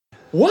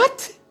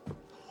What?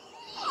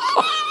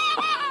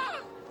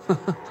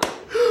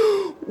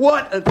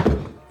 What an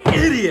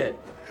idiot.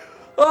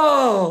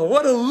 Oh,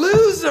 what a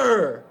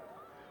loser.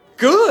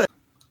 Good.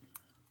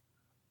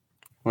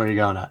 Where are you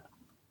going at?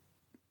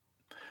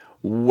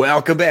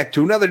 Welcome back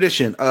to another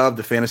edition of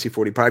the Fantasy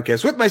 40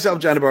 podcast with myself,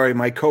 John Dabari,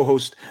 my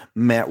co-host,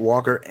 Matt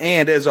Walker,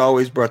 and as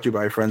always, brought to you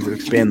by our friends that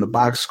expand the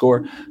box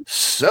score.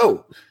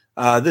 So,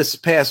 this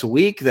past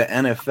week, the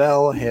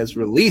NFL has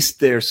released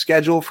their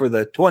schedule for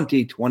the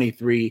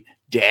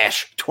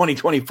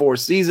 2023-2024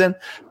 season.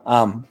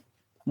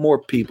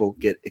 More people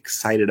get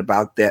excited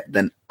about that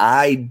than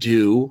I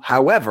do.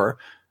 However,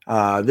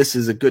 this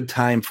is a good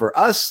time for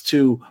us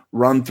to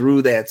run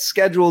through that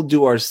schedule,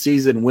 do our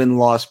season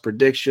win-loss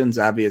predictions.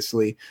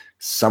 Obviously,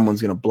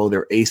 someone's going to blow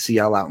their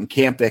ACL out in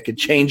camp. That could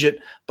change it,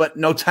 but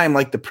no time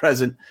like the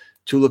present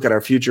to look at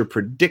our future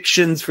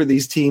predictions for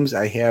these teams.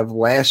 I have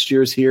last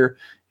year's here.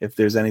 If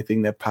there's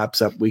anything that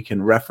pops up, we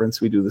can reference.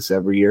 We do this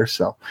every year,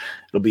 so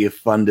it'll be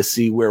fun to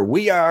see where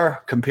we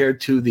are compared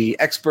to the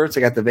experts. I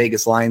got the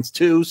Vegas lines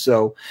too.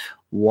 So,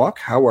 Walk,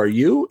 how are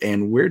you,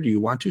 and where do you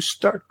want to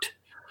start?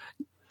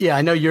 Yeah,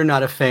 I know you're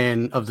not a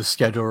fan of the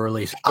schedule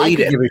release.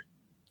 Okay,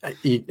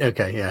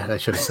 yeah, I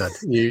should have said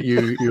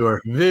you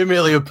are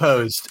vehemently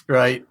opposed,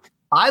 right?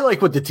 I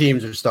like what the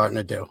teams are starting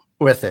to do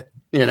with it.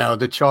 You know,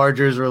 the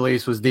Chargers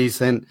release was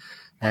decent,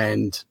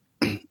 and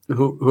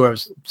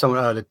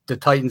the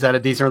Titans had a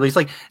decent release.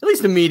 Like, at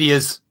least the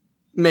media's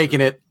making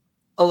it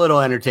a little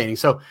entertaining.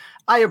 So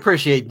I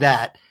appreciate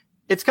that.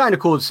 It's kind of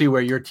cool to see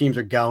where your teams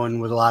are going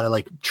with a lot of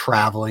like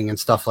traveling and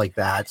stuff like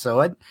that.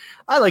 So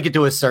I like it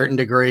to a certain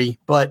degree,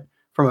 but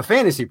from a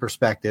fantasy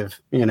perspective,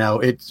 you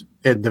know,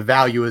 the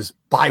value is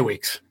bye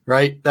weeks,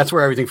 right? That's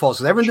where everything falls.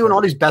 So everyone doing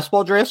all these best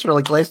ball drafts for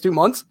like the last 2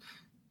 months,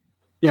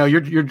 you know,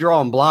 you're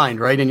drawing blind,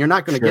 right? And you're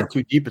not going to get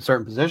too deep at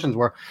certain positions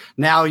where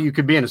now you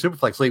could be in a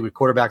superflex league with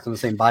quarterbacks on the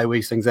same bye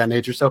weeks, things of that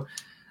nature. So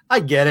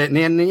I get it.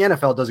 And the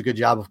NFL does a good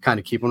job of kind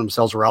of keeping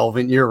themselves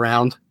relevant year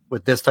round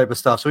with this type of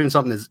stuff. So even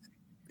something as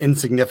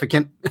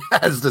insignificant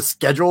as the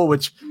schedule,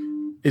 which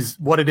is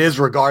what it is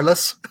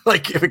regardless,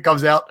 like if it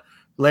comes out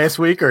last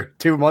week or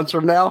 2 months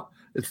from now,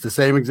 it's the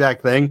same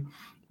exact thing.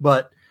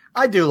 But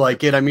I do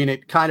like it. I mean,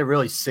 it kind of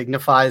really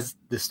signifies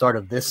the start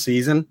of this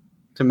season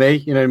to me.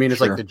 You know what I mean? It's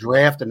like the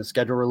draft and the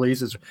schedule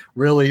release is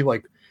really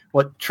like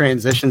what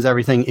transitions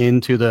everything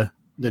into the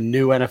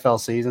new NFL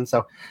season.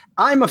 So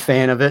I'm a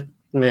fan of it.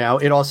 You know,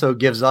 it also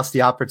gives us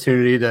the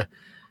opportunity to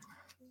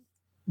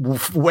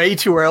way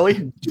too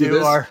early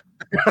do our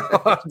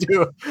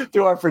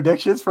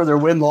predictions for their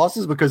win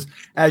losses, because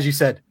as you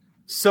said,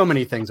 so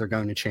many things are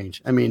going to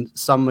change. I mean,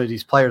 some of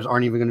these players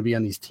aren't even going to be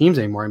on these teams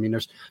anymore. I mean,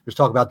 there's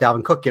talk about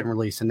Dalvin Cook getting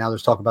released, and now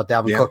there's talk about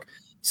Dalvin Cook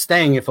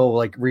staying if he'll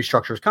like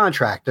restructure his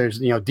contract.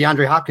 There's, you know,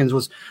 DeAndre Hopkins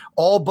was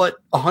all but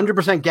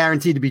 100%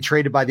 guaranteed to be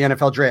traded by the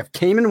NFL draft.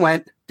 Came and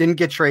went, didn't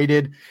get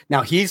traded.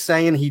 Now he's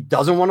saying he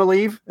doesn't want to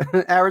leave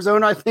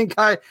Arizona. I think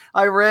I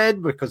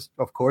read, because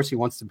of course he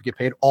wants to get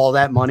paid all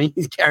that money.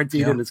 He's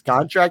guaranteed in his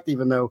contract,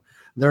 even though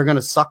they're going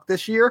to suck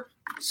this year.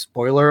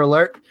 Spoiler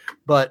alert.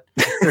 But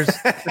there's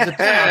a team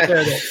out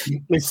there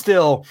that is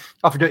still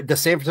the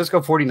San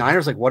Francisco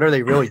 49ers. Like, what are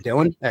they really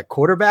doing at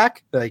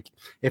quarterback? Like,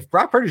 if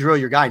Brock Purdy's really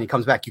your guy and he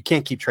comes back, you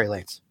can't keep Trey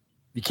Lance.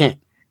 You can't.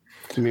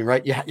 I mean,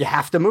 right? You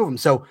have to move him.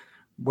 So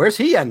where's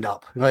he end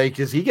up? Like,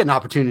 does he get an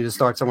opportunity to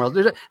start somewhere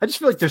else? I just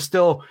feel like there's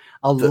still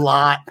a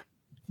lot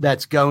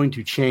that's going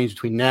to change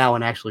between now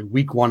and actually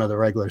week 1 of the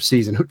regular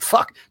season.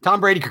 Fuck, Tom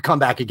Brady could come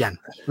back again,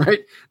 right?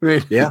 I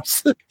mean,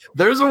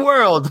 there's a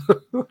world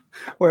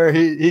where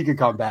he could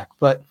come back.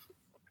 But,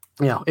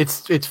 you know,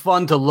 it's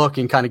fun to look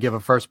and kind of give a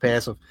first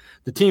pass of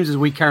the teams as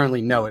we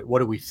currently know it. What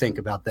do we think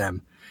about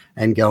them?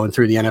 And going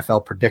through the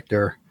NFL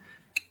Predictor,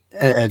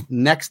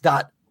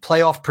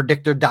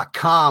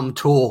 next.playoffpredictor.com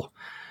tool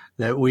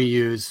that we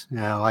use. You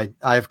know,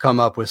 I've come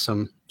up with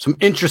some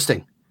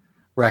interesting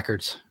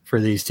records for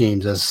these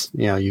teams, as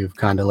you know, you've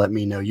kind of let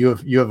me know you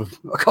have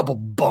a couple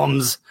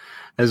bums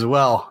as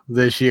well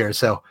this year.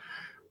 So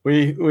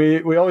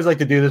we always like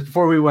to do this.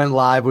 Before we went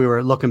live, we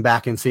were looking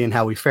back and seeing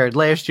how we fared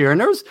last year,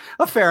 and there was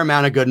a fair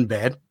amount of good and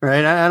bad,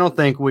 right? I don't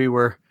think we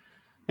were,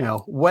 you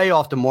know, way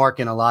off the mark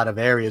in a lot of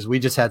areas. We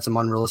just had some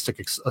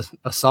unrealistic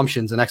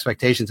assumptions and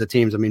expectations of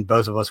teams. I mean,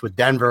 both of us with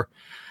Denver,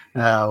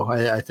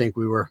 I think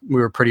we were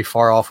pretty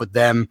far off with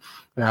them.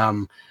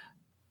 I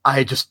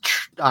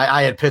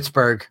had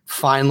Pittsburgh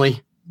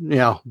finally, you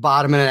know,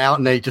 bottoming it out,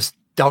 and they just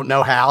don't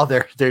know how.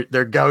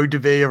 They're going to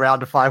be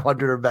around a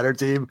 500 or better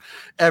team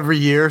every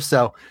year.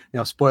 So, you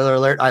know, spoiler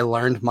alert, I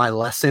learned my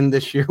lesson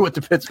this year with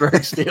the Pittsburgh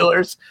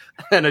Steelers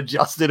and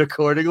adjusted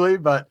accordingly.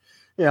 But,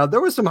 you know, there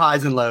was some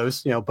highs and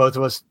lows. You know, both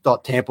of us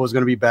thought Tampa was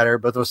going to be better.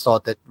 Both of us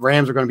thought that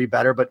Rams were going to be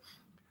better. But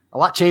a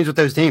lot changed with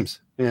those teams,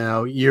 you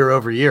know, year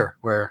over year,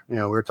 where, you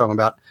know, we were talking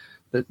about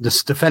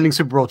this defending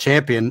Super Bowl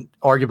champion,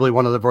 arguably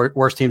one of the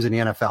worst teams in the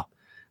NFL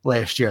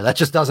last year. That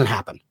just doesn't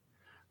happen.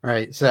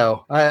 Right.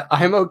 So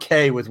I'm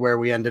okay with where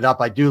we ended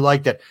up. I do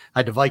like that I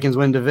had the Vikings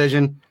win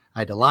division. I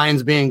had the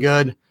Lions being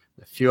good.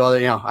 A few other,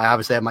 you know, I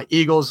obviously had my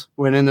Eagles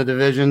win in the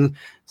division.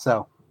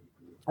 So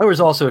There was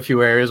also a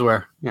few areas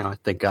where, I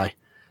think I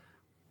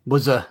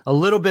was a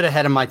little bit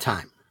ahead of my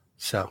time.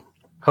 So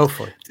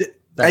hopefully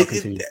that'll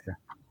continue.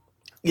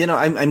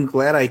 I'm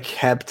glad I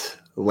kept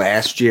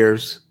last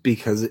year's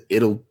because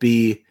it'll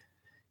be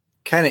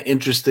kind of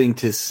interesting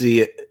to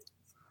see it.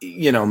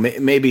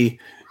 Maybe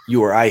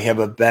you or I have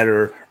a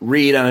better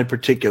read on a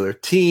particular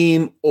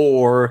team,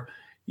 or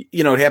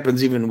it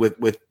happens even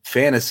with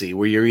fantasy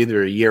where you're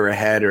either a year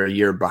ahead or a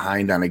year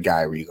behind on a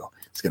guy where you go,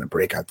 he's going to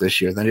break out this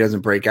year. Then he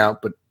doesn't break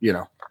out, but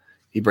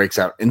he breaks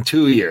out in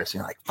 2 years.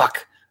 You're like,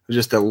 fuck, I'm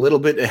just a little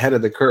bit ahead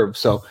of the curve.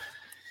 So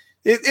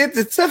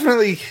it's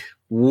definitely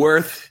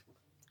worth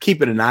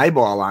keeping an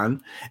eyeball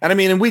on.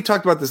 And we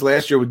talked about this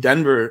last year with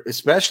Denver,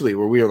 especially,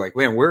 where we were like,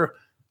 man, we're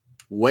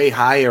way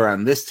higher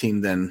on this team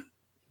than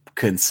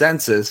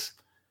consensus.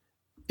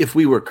 If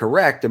we were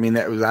correct,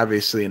 that was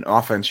obviously an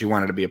offense you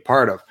wanted to be a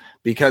part of,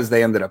 because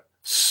they ended up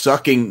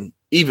sucking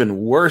even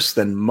worse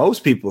than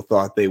most people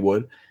thought they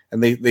would.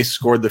 And they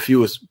scored the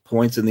fewest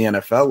points in the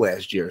NFL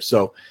last year.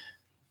 So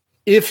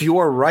if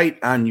you're right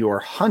on your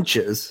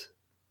hunches,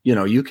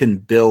 you can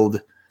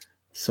build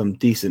some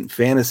decent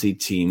fantasy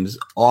teams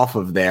off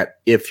of that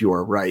if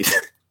you're right.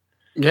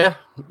 Yeah.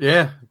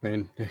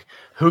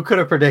 Who could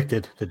have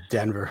predicted that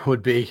Denver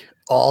would be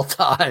all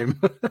time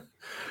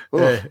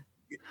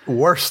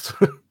worst?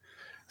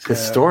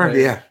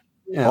 Historic,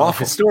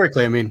 awful.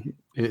 Historically,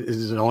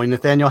 is it only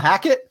Nathaniel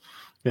Hackett?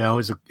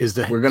 Is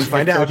the we're going to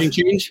find out coaching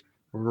change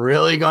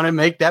really going to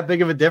make that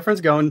big of a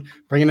difference?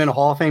 Bringing in a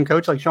Hall of Fame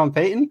coach like Sean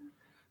Payton?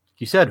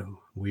 You said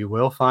we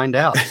will find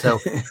out. So,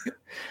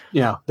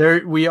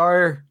 there we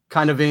are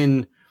kind of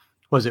in.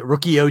 Was it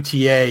rookie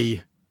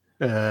OTA?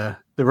 The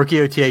rookie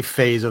OTA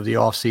phase of the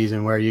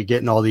offseason where you're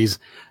getting all these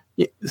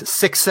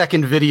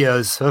 6-second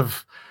videos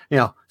of,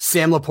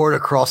 Sam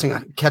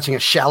Laporta catching a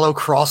shallow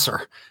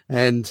crosser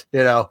and,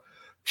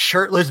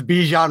 shirtless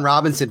Bijan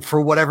Robinson for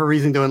whatever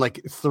reason doing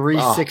like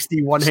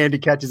 360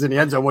 one-handed catches in the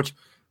end zone, which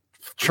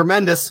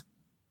tremendous.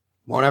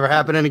 Won't ever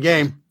happen in a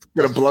game.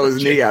 Going to blow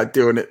his knee out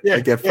doing it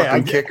like that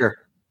fucking kicker.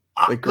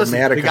 Like listen,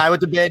 the guy with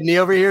the bad knee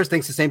over here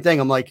thinks the same thing.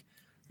 I'm like,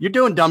 you're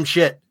doing dumb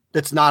shit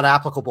that's not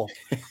applicable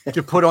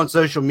to put on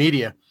social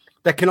media.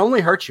 That can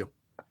only hurt you.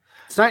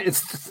 It's not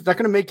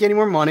going to make you any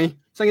more money.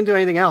 It's not going to do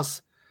anything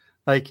else.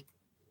 Like,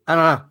 I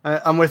don't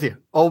know. I'm with you.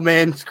 Old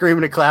man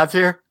screaming at clouds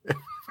here.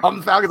 I'm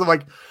the Falcons. I'm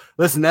like,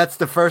 listen, that's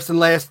the first and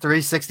last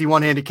 360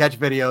 one-handed catch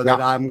video that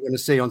I'm going to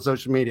see on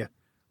social media.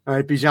 All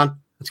right, Bijan,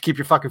 let's keep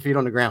your fucking feet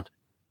on the ground.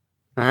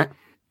 All right?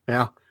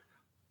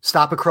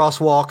 Stop at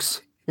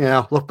crosswalks.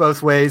 Look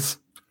both ways.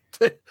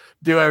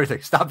 Do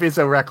everything. Stop being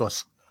so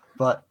reckless.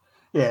 But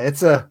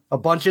it's a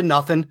bunch of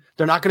nothing.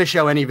 They're not going to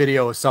show any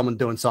video of someone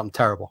doing something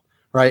terrible,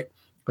 right?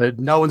 But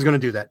no one's going to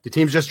do that. The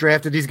team's just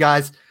drafted these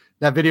guys.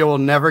 That video will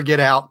never get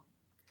out.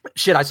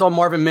 Shit, I saw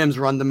Marvin Mims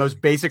run the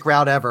most basic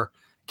route ever,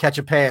 catch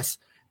a pass,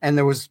 and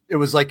it was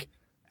like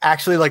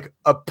actually like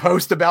a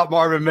post about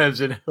Marvin Mims,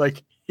 and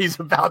like he's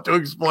about to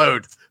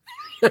explode.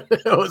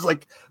 It was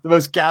like the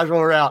most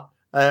casual route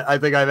I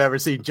think I've ever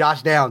seen.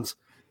 Josh Downs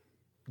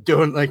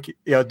doing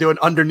doing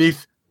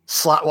underneath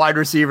slot wide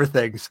receiver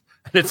things.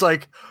 And it's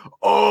like,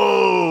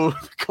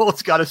 the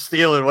Colts got to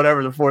steal in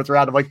whatever the fourth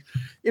round. I'm like,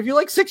 if you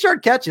like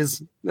 6-yard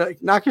catches,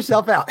 knock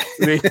yourself out.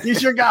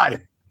 He's your guy.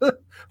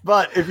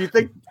 But if you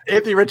think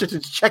Anthony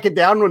Richardson's checking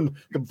down when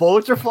the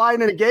bullets are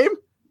flying in a game,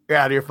 you're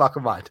out of your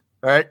fucking mind.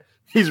 All right?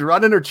 He's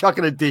running or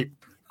chucking it deep.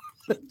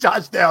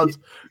 Josh Downs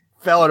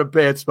fell in a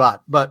bad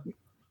spot. But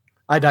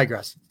I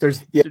digress. There's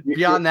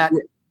beyond that.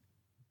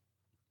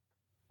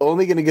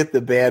 Only going to get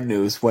the bad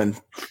news when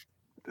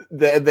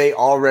they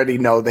already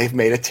know they've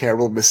made a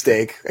terrible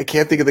mistake. I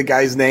can't think of the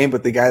guy's name,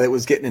 but the guy that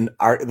was getting the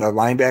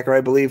linebacker,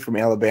 I believe, from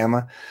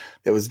Alabama,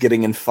 that was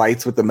getting in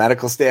fights with the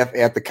medical staff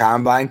at the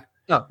combine.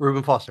 Oh,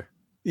 Reuben Foster.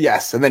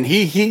 Yes, and then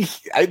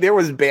there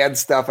was bad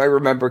stuff. I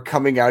remember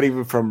coming out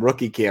even from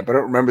rookie camp. I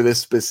don't remember the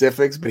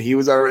specifics, but he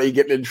was already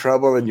getting in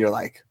trouble, and you're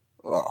like,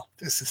 "Oh,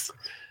 this is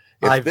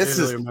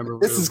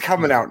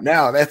coming out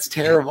now. That's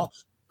terrible."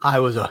 I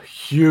was a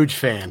huge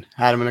fan.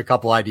 Had him in a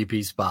couple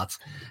IDP spots,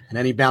 and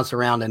then he bounced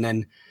around, and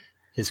then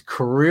his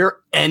career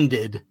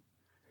ended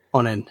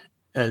on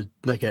a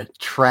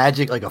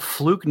tragic, like a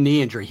fluke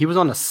knee injury. He was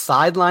on the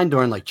sideline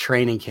during like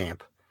training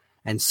camp,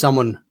 and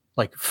someone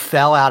like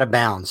fell out of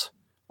bounds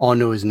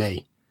onto his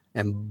knee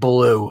and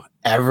blew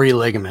every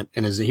ligament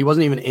in his knee. He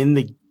wasn't even in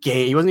the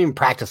game. He wasn't even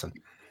practicing.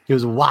 He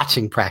was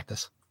watching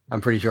practice, I'm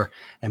pretty sure.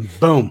 And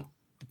boom,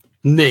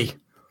 knee.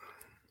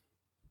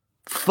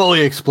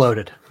 Fully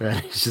exploded.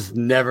 Right? He's just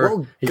never.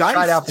 Well,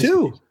 guys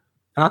too.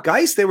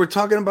 Guys, they were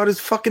talking about his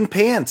fucking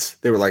pants.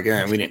 They were like,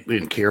 we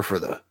didn't care for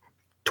the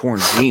torn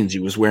jeans he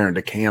was wearing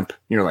to camp. And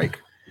you're like,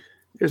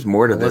 there's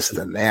more to this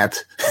than that.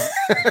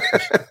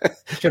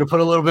 Should have put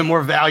a little bit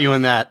more value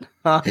in that.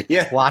 Huh?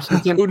 Yeah.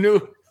 Washington. Who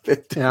knew?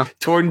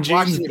 Torn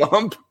jeans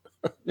bump.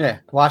 Yeah.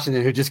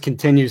 Washington, who just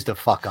continues to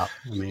fuck up.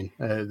 I mean,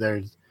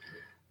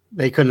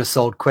 they couldn't have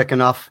sold quick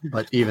enough,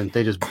 but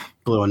they just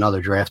blew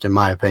another draft, in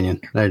my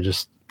opinion. They're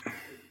just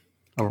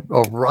a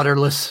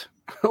rudderless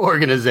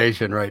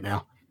organization right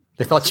now.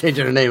 They thought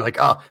changing the name, like,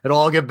 oh, it'll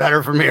all get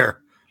better from here.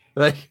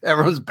 Like,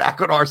 everyone's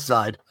back on our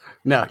side.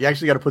 No, you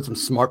actually got to put some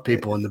smart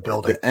people in the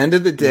building. At the end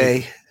of the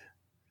day,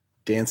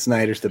 Dan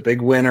Snyder's the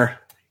big winner.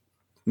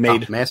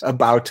 Made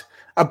about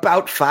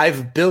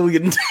 $5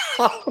 billion.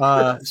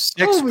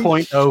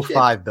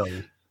 $6.05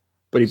 billion.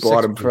 But he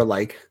bought him for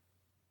like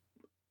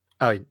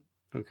okay.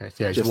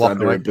 Yeah, just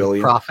under $1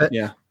 billion profit.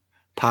 Yeah.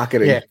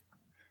 Pocketing. Yeah.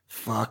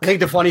 Fuck. I think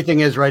the funny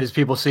thing is, right, is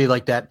people see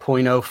like that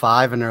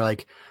 0.05 and they're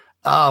like,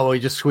 oh, well, he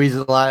just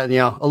squeezes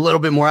a little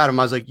bit more out of him.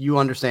 I was like, you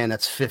understand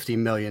that's $50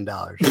 million.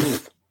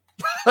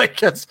 Like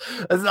that's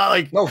not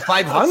like no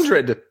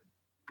 500.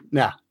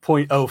 Nah,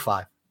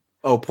 0.05.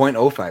 Oh,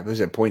 0.05. Was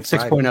it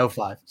 0.5?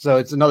 6.05. So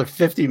it's another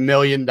 $50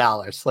 million.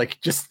 Like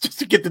just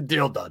to get the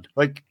deal done.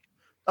 Like,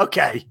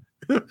 okay.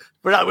 we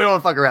don't want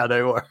to fuck around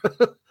anymore.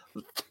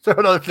 Throw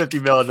another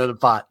 $50 million in the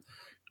pot.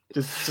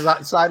 Just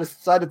side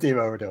the team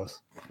over to us.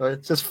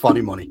 It's just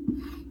funny money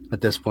at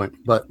this point.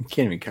 But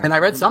can't even count. And I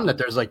read something that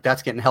there's like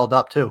that's getting held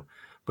up too,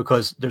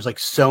 because there's like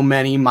so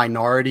many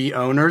minority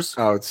owners.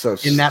 Oh, it's so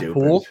in that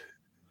pool.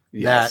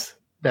 Yes.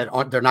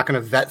 That they're not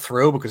going to vet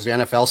through because the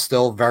NFL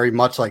still very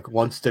much like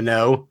wants to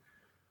know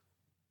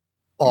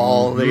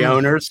all the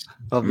owners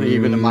of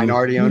even the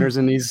minority owners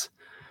in these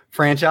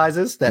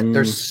franchises. That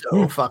there's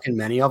so fucking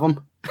many of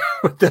them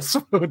with this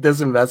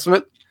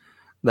investment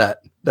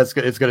it's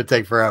going to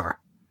take forever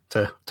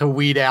to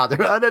weed out.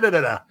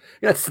 No.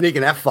 You're not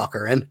sneaking that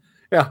fucker in.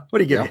 Yeah, what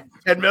do you give me?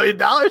 $10 million?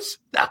 No,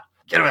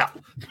 get him out.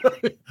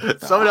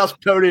 Someone else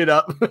pony it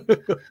up.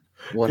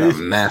 What a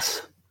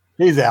mess.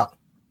 He's out.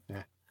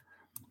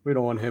 We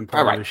don't want him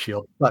part of the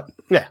shield. But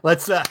yeah,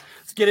 let's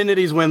get into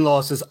these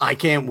win-losses. I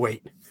can't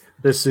wait.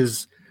 This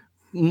is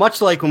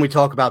much like when we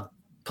talk about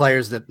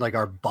players that like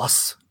our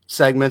bus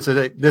segments.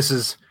 This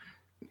is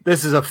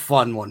a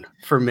fun one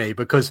for me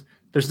because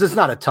there's just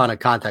not a ton of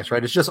context,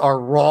 right? It's just our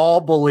raw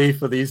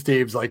belief of these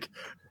teams like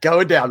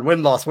going down,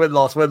 win-loss,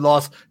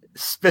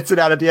 spits it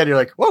out at the end. You're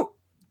like, whoa.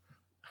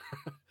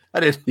 I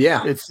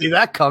didn't see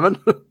that coming,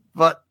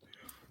 but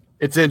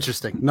it's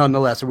interesting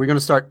nonetheless. Are we going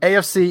to start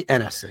AFC,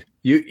 NFC?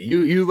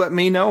 You let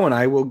me know, and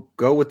I will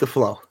go with the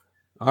flow.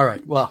 All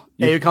right. Well,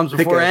 A comes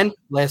before N.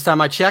 Last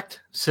time I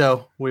checked,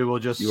 so we will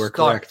just start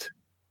correct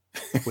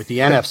with the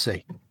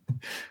NFC.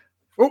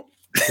 Oh,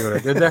 see what I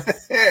did there?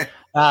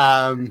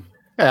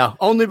 Yeah,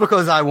 only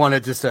because I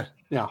wanted just to,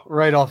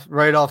 right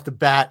off the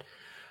bat,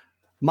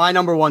 my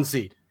number one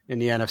seed in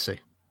the NFC,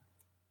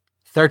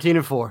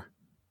 13-4,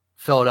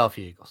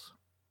 Philadelphia Eagles.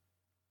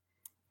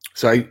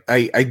 So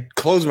I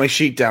closed my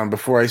sheet down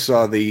before I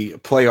saw the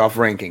playoff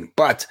ranking,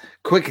 but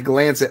quick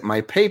glance at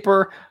my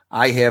paper,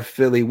 I have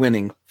Philly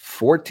winning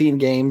 14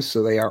 games,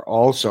 so they are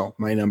also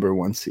my number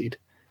one seed.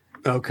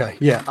 Okay.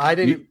 Yeah, I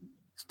didn't.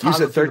 You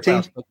said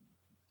 13?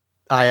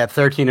 I have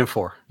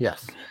 13-4.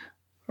 Yes.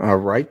 All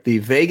right. The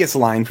Vegas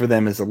line for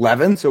them is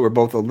 11, so we're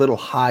both a little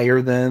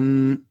higher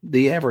than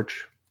the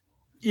average.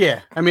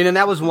 Yeah. I mean, and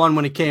that was one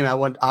when it came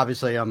out.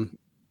 Obviously, I'm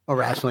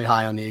irrationally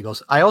high on the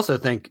Eagles. I also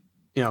think,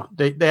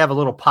 they have a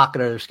little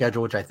pocket of their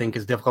schedule, which I think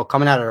is difficult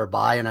coming out of their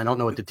bye, and I don't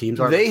know what the teams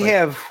are.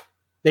 They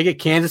get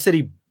Kansas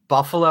City,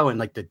 Buffalo, and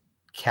like the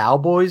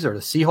Cowboys or the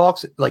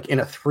Seahawks, like in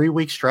a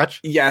 3-week stretch.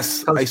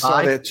 Yes, I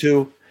saw that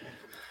too.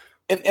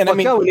 And I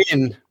mean, going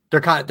in,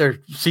 their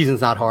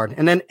season's not hard,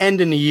 and then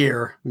ending the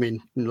year. I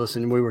mean,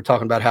 listen, we were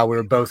talking about how we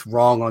were both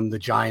wrong on the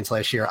Giants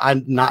last year.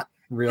 I'm not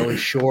really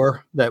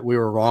sure that we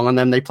were wrong on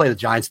them. They play the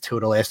Giants 2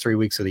 of the last 3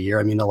 weeks of the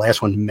year. I mean, the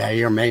last one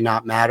may or may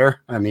not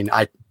matter. I mean,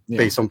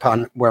 based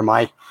upon where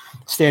my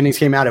standings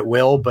came out, it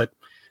will, but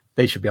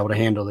they should be able to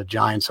handle the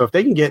Giants. So if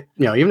they can get,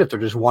 even if they're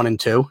just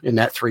 1-2 in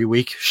that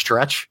 3-week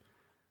stretch,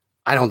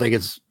 I don't think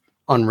it's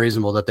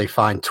unreasonable that they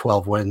find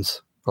 12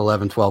 wins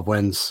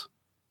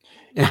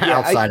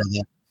outside of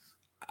that.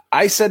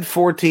 I said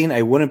 14.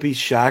 I wouldn't be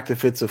shocked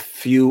if it's a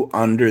few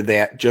under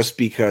that, just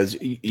because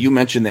you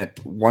mentioned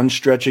that one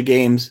stretch of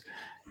games.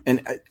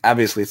 And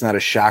obviously it's not a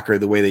shocker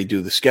the way they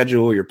do the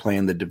schedule. You're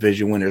playing the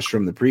division winners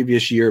from the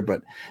previous year,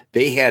 but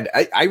they had,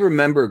 I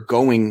remember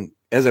going,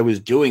 as I was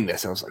doing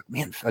this, I was like,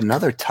 man,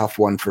 another tough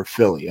one for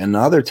Philly.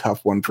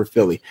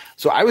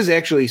 So I was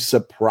actually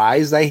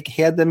surprised I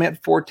had them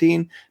at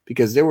 14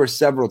 because there were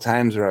several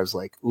times where I was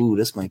like, ooh,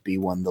 this might be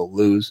one they'll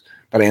lose.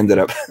 But I ended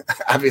up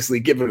obviously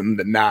giving them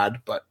the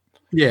nod. But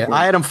yeah,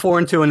 I had them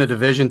 4-2 in the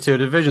division too. The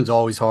division's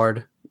always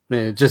hard. I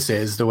mean, it just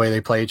is the way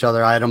they play each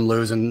other. I had them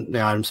losing.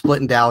 I'm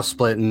splitting Dallas,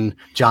 splitting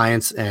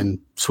Giants, and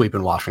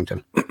sweeping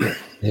Washington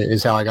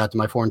is how I got to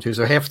my 4-2.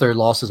 So half their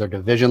losses are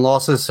division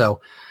losses. So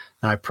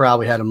I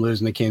probably had them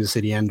losing to Kansas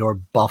City and/or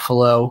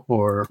Buffalo,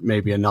 or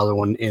maybe another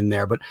one in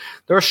there. But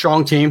they're a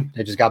strong team.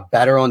 They just got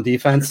better on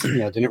defense.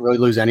 Didn't really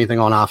lose anything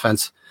on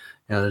offense.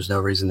 There's no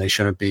reason they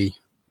shouldn't be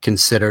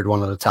considered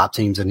one of the top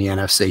teams in the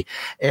NFC.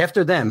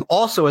 After them,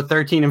 also at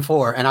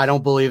 13-4, and I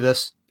don't believe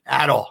this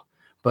at all,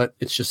 but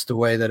it's just the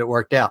way that it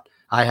worked out.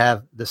 I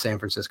have the San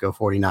Francisco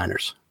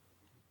 49ers.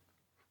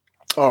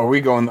 Oh, are we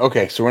going?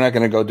 Okay, so we're not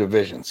going to go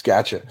divisions.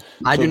 Gotcha.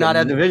 I do not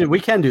have division. We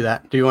can do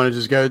that. Do you want to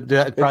just go? It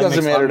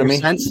doesn't matter to me.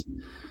 Sense?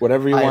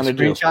 Whatever you want to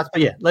do. Screenshots,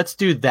 but yeah, let's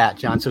do that,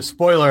 John. So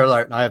spoiler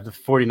alert, I have the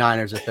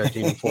 49ers at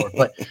 13-4,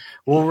 but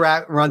we'll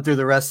run through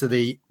the rest of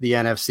the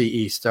NFC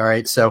East. All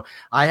right. So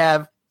I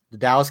have the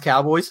Dallas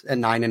Cowboys at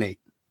 9-8.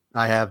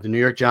 I have the New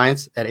York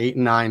Giants at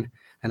 8-9,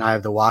 and I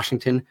have the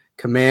Washington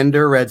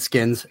Commander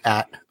Redskins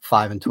at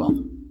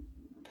 5-12.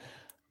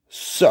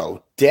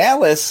 So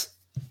Dallas,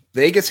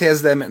 Vegas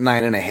has them at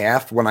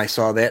 9.5. When I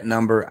saw that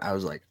number, I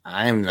was like,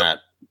 I'm not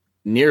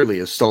nearly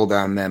as sold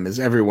on them as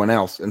everyone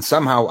else. And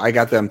somehow I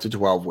got them to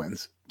 12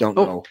 wins. Don't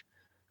know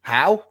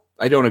how.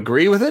 I don't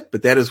agree with it,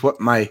 but that is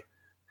what my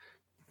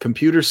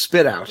computer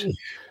spit out.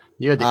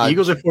 You had the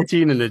Eagles at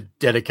 14 and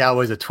the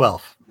Cowboys at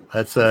 12.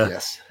 That's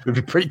yes. It would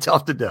be pretty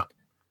tough to do.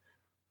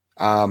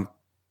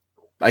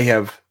 I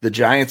have the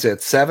Giants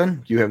at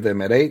 7. You have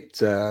them at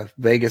 8.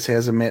 Vegas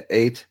has them at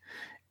 8.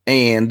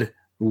 And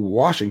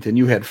Washington,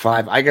 you had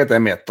 5. I got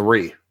them at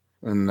 3.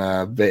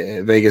 And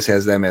Vegas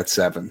has them at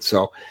 7.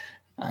 So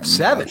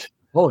 7.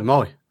 Holy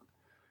moly.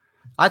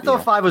 I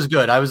thought 5 was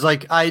good. I was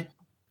like, I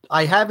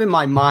have in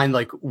my mind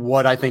like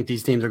what I think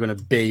these teams are going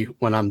to be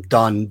when I'm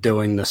done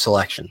doing the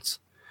selections.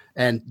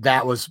 And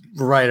that was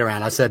right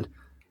around. I said,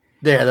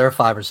 they're a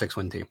 5 or 6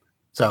 win team.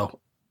 So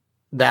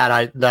that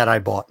I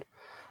bought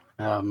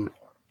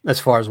as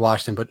far as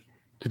Washington. But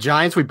the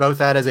Giants, we both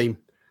had as a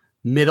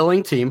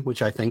middling team,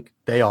 which I think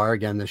they are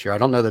again this year. I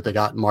don't know that they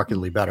got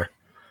markedly better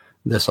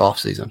this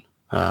offseason.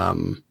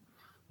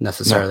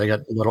 Necessarily. No. They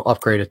got a little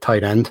upgraded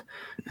tight end,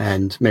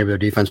 and maybe their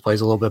defense plays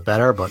a little bit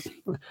better, but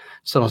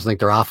still don't think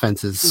their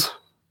offense is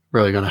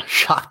really going to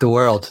shock the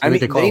world. I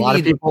think they caught a lot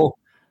of people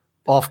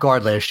off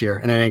guard last year,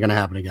 and it ain't going to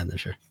happen again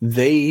this year.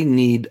 They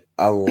need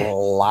a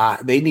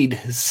lot. They need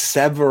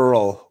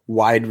several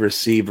wide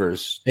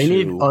receivers. They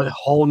need a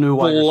whole new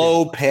wide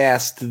blow receiver.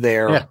 Past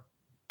their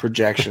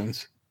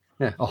projections.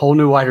 Yeah, a whole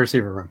new wide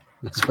receiver room.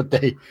 That's what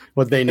they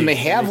need. And they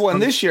have one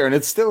this year, and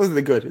it still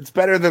isn't good. It's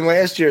better than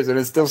last year's, and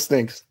it still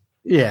stinks.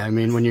 Yeah, I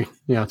mean, when you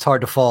it's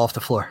hard to fall off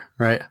the floor,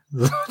 right?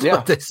 Yeah,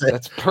 what they say.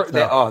 That's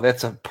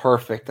that's a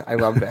perfect. I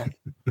love that.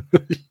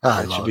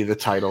 That should be the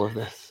title of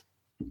this.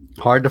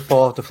 Hard to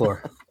fall off the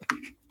floor.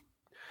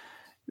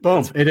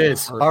 Boom! It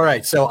is. Perfect. All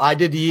right, so I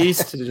did the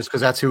East just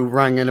because that's who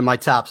rang into my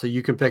top. So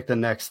you can pick the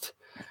next.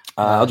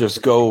 I'll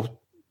just go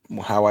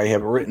how I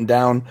have it written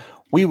down.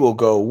 We will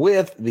go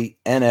with the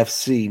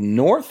NFC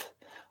North.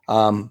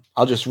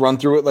 I'll just run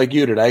through it like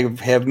you did. I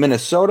have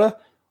Minnesota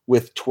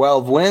with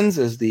 12 wins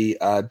as the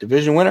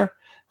division winner.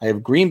 I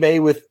have Green Bay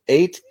with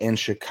 8 and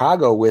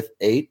Chicago with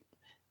 8.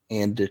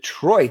 And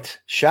Detroit,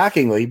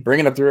 shockingly,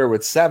 bringing up the rear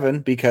with 7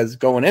 because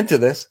going into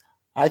this,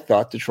 I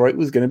thought Detroit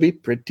was going to be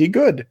pretty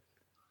good.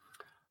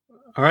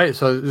 All right,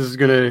 so this is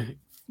going to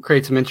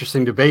create some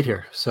interesting debate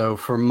here. So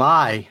for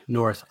my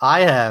North, I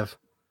have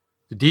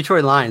the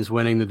Detroit Lions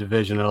winning the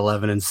division at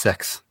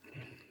 11-6.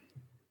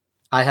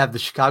 I have the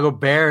Chicago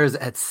Bears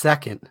at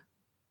 2nd,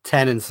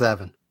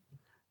 10-7.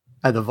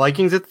 I have the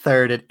Vikings at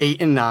 3rd at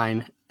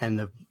 8-9, and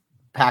the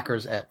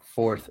Packers at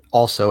 4th,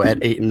 also at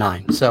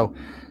 8-9. So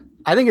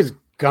I think it's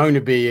going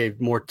to be a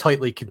more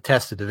tightly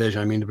contested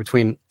division. I mean,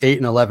 between 8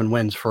 and 11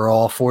 wins for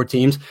all 4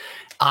 teams.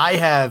 I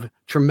have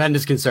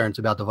tremendous concerns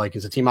about the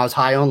Vikings, a team I was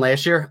high on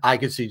last year. I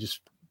could see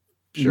just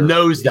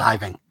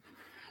nosediving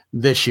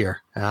this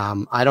year.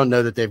 I don't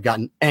know that they've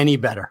gotten any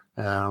better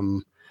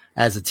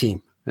as a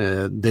team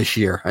this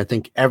year. I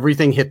think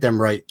everything hit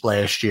them right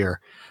last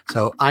year.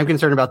 So I'm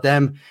concerned about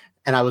them.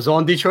 And I was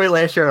on Detroit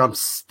last year. And I'm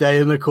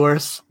staying the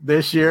course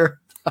this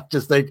year. I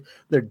just think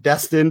they're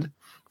destined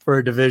for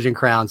a division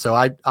crown. So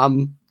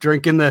I'm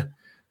drinking the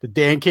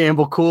Dan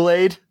Campbell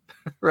Kool-Aid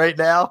right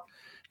now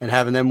and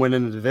having them win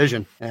in the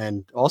division.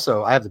 And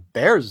also I have the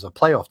Bears as a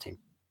playoff team,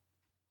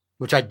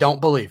 which I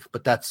don't believe,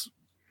 but that's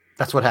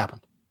what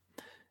happened.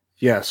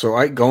 Yeah.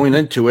 So going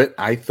into it,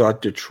 I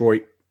thought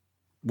Detroit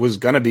was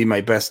going to be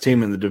my best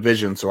team in the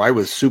division. So I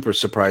was super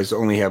surprised to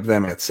only have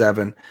them at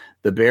 7.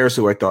 The Bears,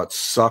 who I thought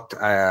sucked,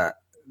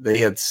 they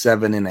had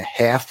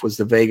 7.5 was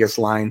the Vegas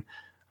line.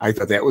 I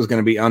thought that was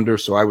going to be under,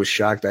 so I was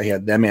shocked. I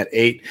had them at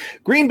 8.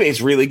 Green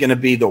Bay's really going to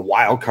be the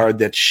wild card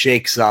that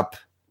shakes up.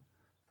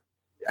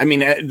 I mean,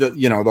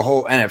 the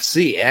whole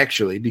NFC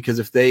actually, because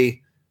if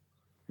they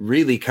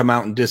really come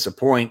out and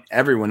disappoint,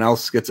 everyone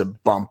else gets a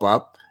bump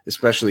up,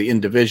 especially in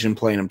division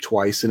playing them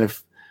twice. And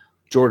if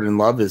Jordan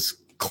Love is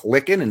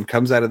clicking and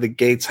comes out of the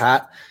gates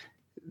hot,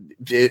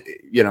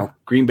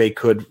 Green Bay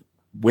could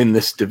win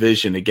this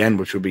division again,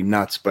 which would be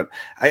nuts. But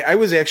I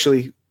was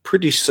actually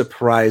pretty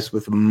surprised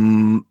with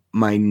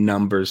my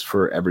numbers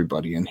for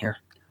everybody in here.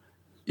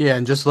 Yeah,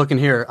 and just looking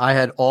here, I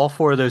had all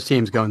 4 of those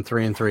teams going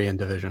 3-3 in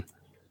division.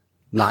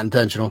 Not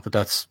intentional, but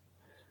that's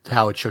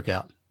how it shook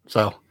out.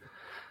 So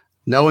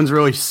no one's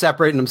really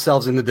separating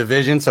themselves in the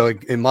division, so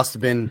it must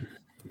have been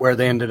where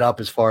they ended up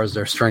as far as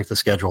their strength of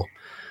schedule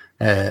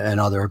and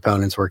other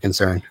opponents were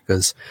concerned.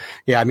 Because,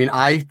 yeah, I mean,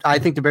 I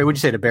think the Bears, would you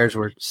say the Bears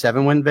were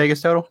 7-win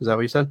Vegas total? Is that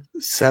what you said?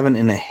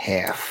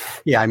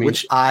 7.5. Yeah, I mean,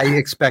 I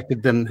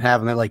expected them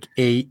having it like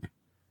 8,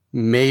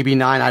 maybe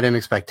 9. I didn't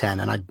expect 10,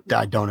 and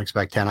I don't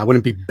expect 10. I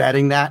wouldn't be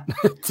betting that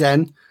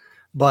 10,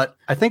 But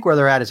I think where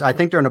they're at is I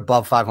think they're an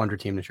above 500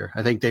 team this year.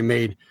 I think they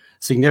made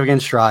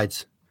significant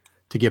strides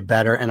to get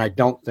better. And I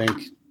don't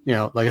think,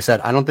 like I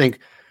said, I don't think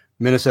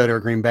Minnesota or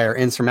Green Bay are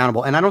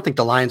insurmountable. And I don't think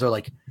the Lions are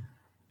like,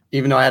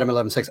 even though I had them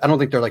 11-6, I don't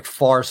think they're like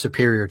far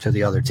superior to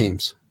the other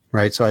teams,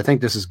 right? So I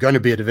think this is going to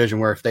be a division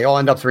where if they all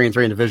end up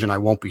 3-3 in division, I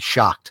won't be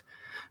shocked.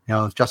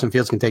 If Justin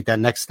Fields can take that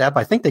next step,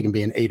 I think they can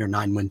be an 8 or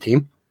 9 win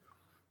team.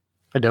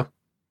 I do.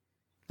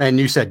 And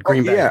you said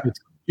Green Bay. Yeah.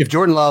 If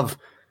Jordan Love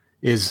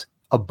is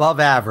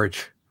above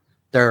average,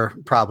 they're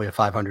probably a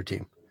 500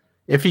 team.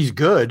 If he's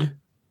good,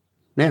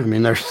 man, I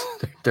mean, they're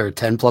a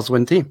 10+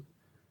 win team.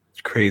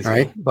 It's crazy.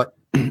 Right? But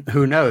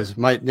who knows?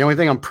 The only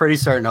thing I'm pretty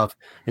certain of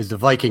is the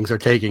Vikings are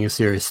taking a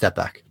serious step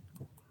back.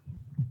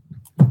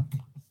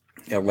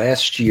 Yeah,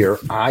 last year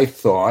I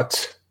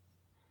thought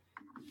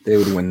they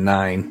would win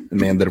 9, and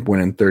they ended up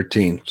winning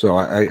 13. So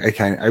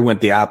I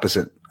went the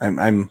opposite.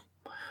 I'm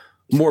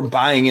more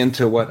buying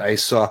into what I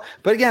saw.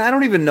 But again, I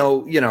don't even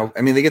know.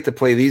 They get to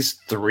play these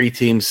 3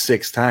 teams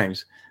 6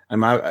 times.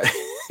 I'm out.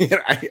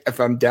 If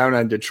I'm down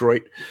on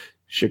Detroit,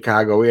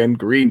 Chicago, and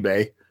Green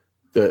Bay,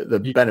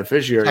 the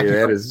beneficiary of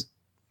that is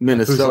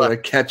Minnesota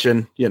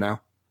catching,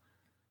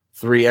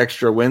 3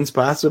 extra wins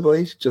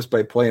possibly just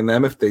by playing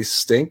them if they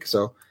stink.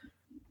 So,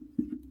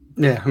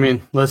 yeah, I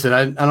mean, listen,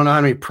 I don't know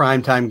how many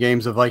primetime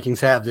games the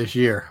Vikings have this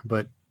year,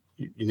 but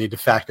you need to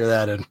factor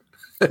that in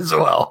as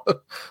well.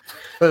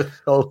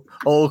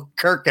 old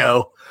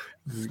Kirko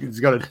is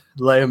going to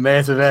lay a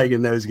massive egg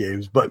in those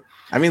games. But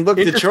I mean, look,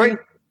 Detroit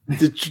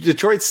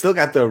still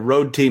got the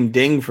road team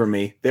ding for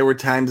me. There were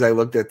times I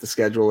looked at the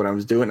schedule when I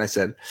was doing it, and I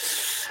said,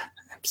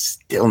 I'm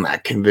still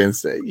not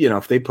convinced that,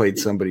 if they played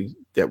somebody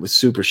that was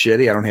super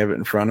shitty, I don't have it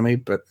in front of me,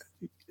 but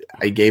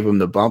I gave them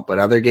the bump. But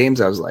other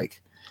games, I was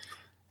like,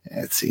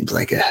 it seems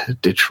like a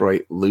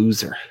Detroit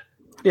loser.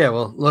 Yeah,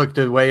 well, look,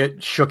 the way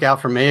it shook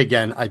out for me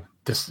again,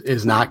 this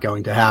is not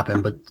going to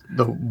happen. But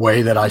the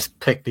way that I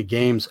picked the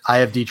games, I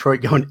have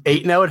Detroit going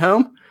 8-0 at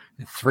home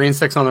and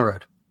 3-6 on the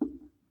road.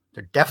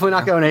 They're definitely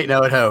not going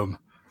 8-0 at home,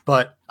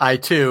 but I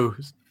too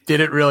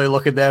didn't really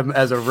look at them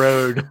as a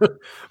road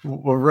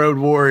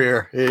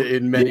warrior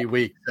in many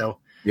weeks. So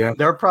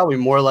they're probably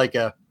more like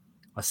a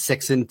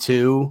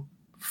 6-2,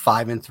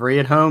 5-3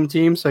 at home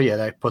team. So yeah,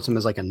 that puts them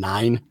as like a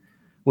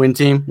 9-win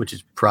team, which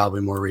is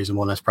probably more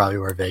reasonable. And that's probably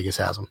where Vegas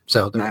has them.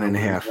 So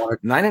 9.5.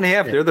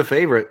 9.5. They're the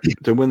favorite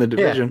to win the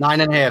division.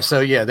 9.5.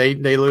 So yeah, they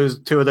lose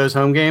 2 of those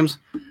home games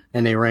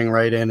and they ring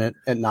right in at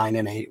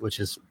 9-8, which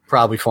is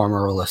probably far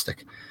more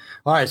realistic.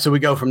 All right, so we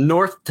go from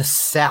north to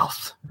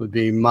south would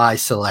be my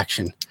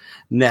selection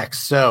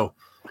next. So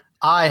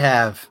I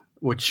have,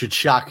 which should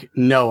shock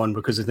no one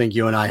because I think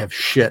you and I have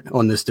shit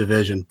on this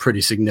division pretty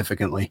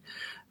significantly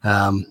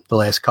the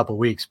last couple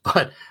weeks.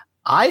 But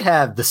I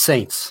have the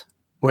Saints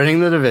winning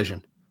the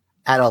division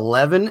at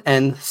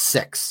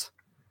 11-6.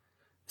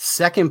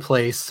 Second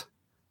place,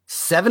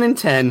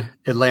 7-10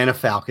 Atlanta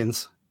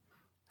Falcons.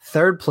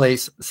 Third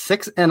place,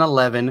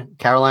 6-11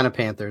 Carolina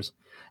Panthers.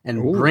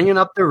 And bringing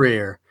up the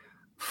rear,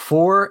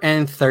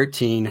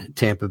 4-13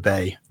 Tampa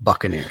Bay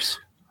Buccaneers.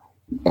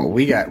 Well,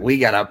 we got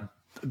a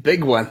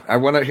big one.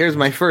 Here's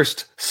my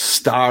first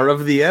star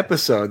of the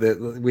episode. That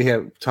we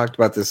have talked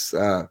about this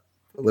a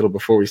little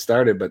before we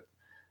started, but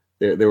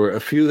there were a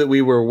few that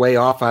we were way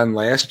off on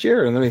last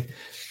year. And let me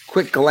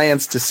quick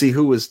glance to see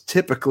who was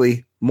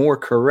typically more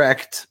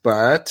correct.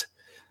 But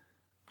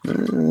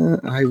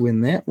I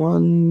win that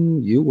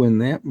one. You win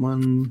that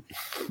one.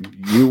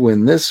 You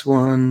win this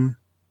one.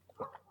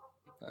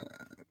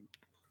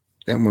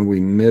 That one we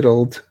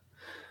middled.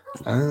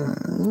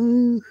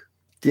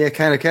 Yeah,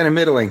 kind of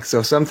middling.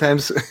 So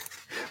sometimes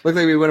look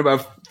like we went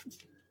about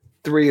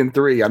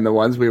 3-3 on the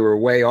ones we were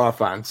way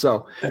off on.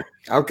 So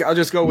I'll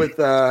just go with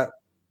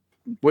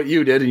what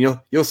you did, and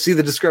you'll see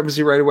the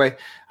discrepancy right away.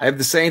 I have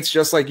the Saints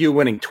just like you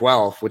winning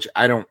 12, which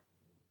I don't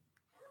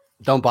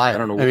buy it. I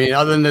don't know. I mean,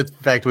 other than the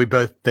fact we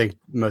both think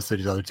most of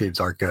these other teams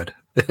aren't good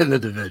in the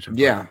division.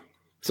 Yeah.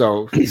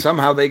 So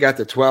somehow they got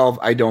to 12.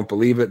 I don't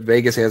believe it.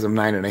 Vegas has them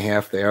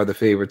 9.5. They are the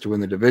favorite to win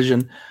the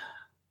division.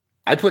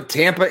 I put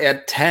Tampa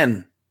at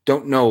 10.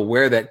 Don't know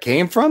where that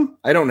came from.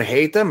 I don't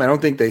hate them. I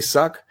don't think they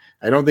suck.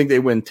 I don't think they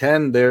win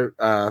 10. They're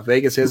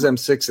Vegas has them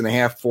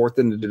 6.5, fourth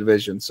in the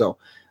division. So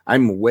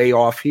I'm way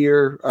off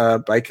here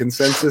by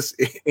consensus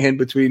in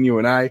between you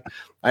and I.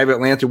 I have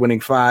Atlanta winning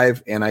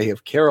 5, and I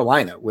have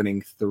Carolina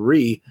winning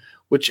 3,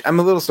 which I'm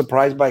a little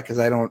surprised by because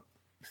I don't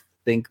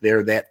think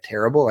they're that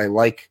terrible. I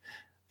like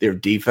their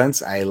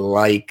defense. I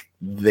like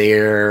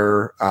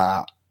their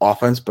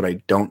offense, but I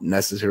don't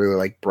necessarily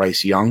like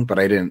Bryce Young. But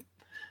I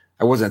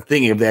wasn't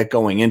thinking of that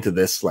going into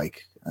this.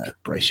 Like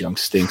Bryce Young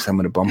stinks. I'm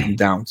going to bump him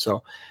down.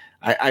 So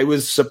I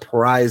was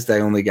surprised I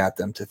only got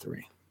them to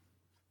 3.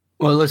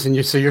 Well, listen,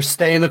 you're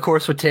staying the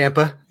course with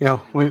Tampa.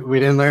 We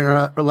didn't learn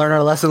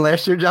our lesson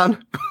last year,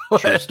 John.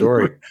 True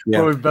story.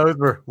 Yeah. We both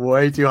were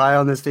way too high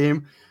on this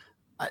team.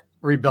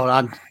 Rebuild.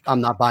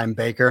 I'm not buying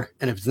Baker,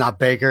 and if it's not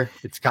Baker,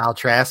 it's Kyle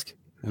Trask.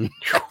 And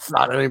it's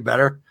not any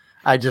better.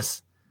 I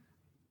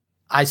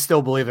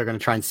still believe they're going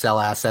to try and sell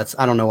assets.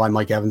 I don't know why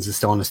Mike Evans is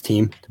still on his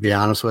team, to be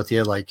honest with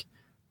you. Like,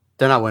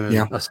 They're not winning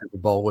a Super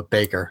Bowl with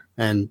Baker,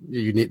 and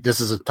this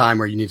is a time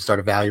where you need to start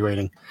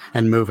evaluating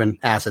and moving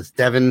assets.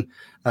 Devin,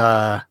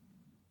 middle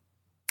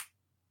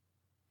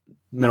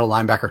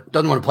linebacker,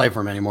 doesn't want to play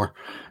for him anymore.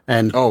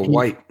 And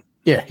White.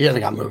 Yeah, he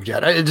hasn't got moved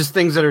yet. It's just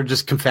things that are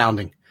just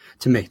confounding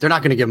to me. They're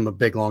not going to give him a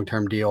big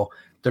long-term deal.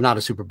 They're not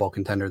a Super Bowl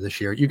contender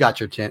this year. You got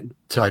your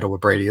title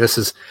with Brady. This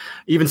is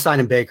even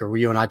signing Baker, where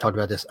you and I talked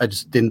about this. I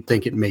just didn't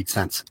think it made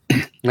sense.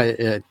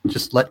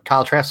 Just let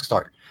Kyle Trask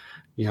start.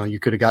 You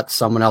could have got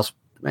someone else,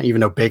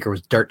 even though Baker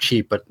was dirt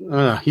cheap, but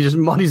he just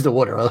muddies the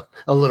water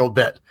a little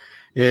bit,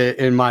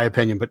 in my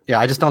opinion. But yeah,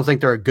 I just don't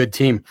think they're a good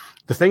team.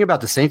 The thing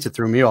about the Saints that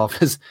threw me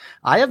off is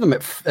I have them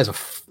as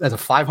a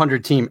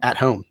 500 team at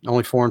home,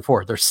 only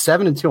 4-4. They're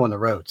 7-2 on the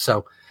road.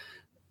 So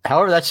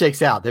however that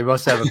shakes out, they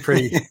must have a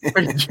pretty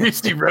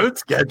juicy road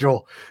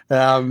schedule.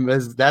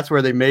 As that's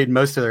where they made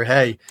most of their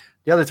hay.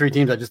 The other three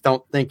teams, I just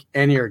don't think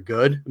any are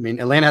good. I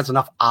mean, Atlanta has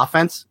enough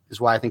offense, is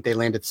why I think they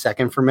landed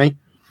second for me.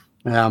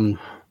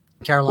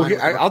 Carolina.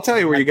 I'll tell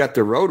you where you got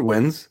the road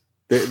wins.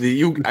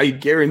 I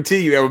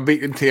guarantee you haven't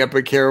beaten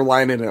Tampa,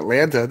 Carolina, and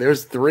Atlanta.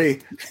 There's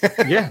 3.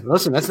 Yeah,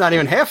 listen, that's not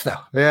even half though.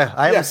 Yeah,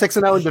 I have a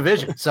 6-0 in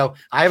division, so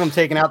I have them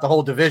taking out the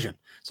whole division.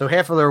 So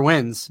half of their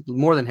wins,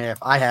 more than half,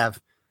 I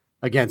have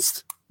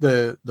against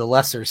the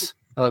lessers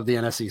of the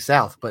NFC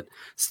South. But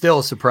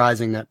still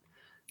surprising that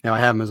I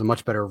have them as a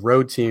much better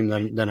road team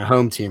than a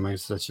home team.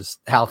 That's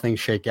just how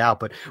things shake out.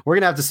 But we're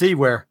gonna have to see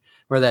where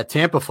that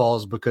Tampa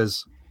falls,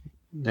 because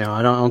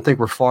I don't think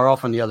we're far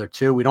off on the other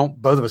two.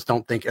 Both of us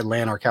don't think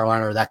Atlanta or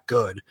Carolina are that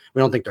good. We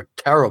don't think they're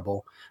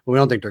terrible. We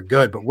don't think they're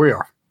good, but we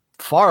are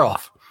far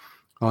off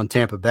on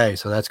Tampa Bay.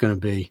 So that's going to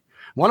be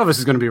one of us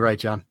is going to be right,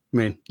 John. I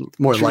mean,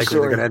 more likely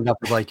they're going to end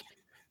up with like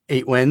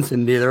 8 wins,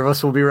 and neither of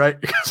us will be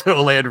right because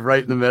it'll land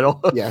right in the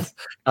middle. Yes.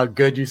 How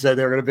good you said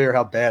they're going to be, or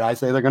how bad I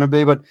say they're going to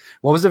be. But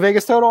what was the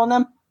Vegas total on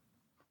them?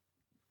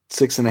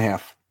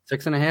 6.5.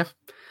 6.5.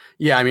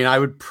 Yeah, I mean, I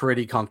would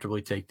pretty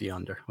comfortably take the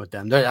under with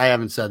them. I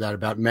haven't said that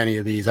about many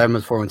of these. I'm a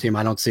 4-1 team.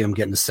 I don't see them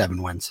getting to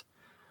 7 wins.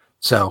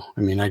 So,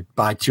 I mean, I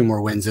buy 2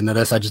 more wins into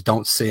this. I just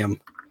don't see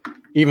them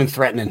even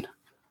threatening,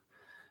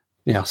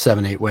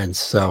 7-8 wins.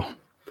 So,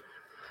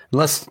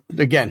 unless,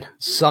 again,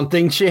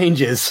 something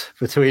changes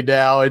between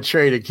now and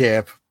training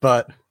camp,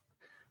 but I'm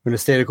going to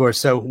stay the course.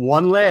 So,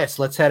 one last.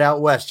 Let's head out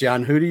west,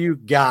 John. Who do you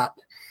got?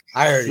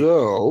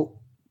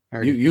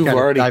 You've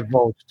already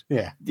divulged.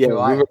 Yeah.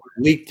 You've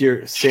leaked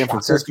your San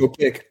Francisco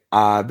pick.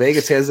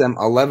 Vegas has them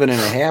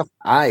 11.5.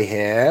 I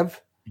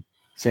have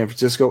San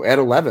Francisco at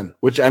 11,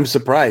 which I'm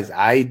surprised.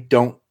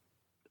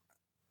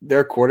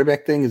 Their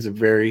quarterback thing is a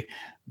very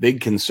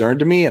big concern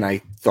to me, and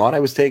I thought I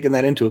was taking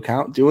that into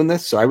account doing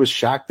this, so I was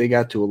shocked they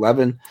got to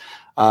 11.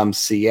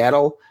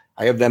 Seattle,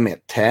 I have them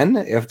at 10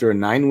 after a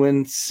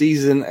 9-win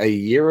season a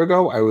year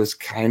ago. I was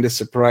kind of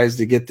surprised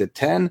to get to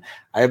 10.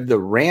 I have the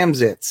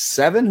Rams at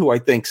 7, who I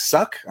think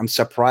suck. I'm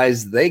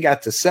surprised they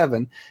got to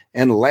 7.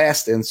 And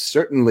last, and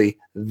certainly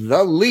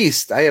the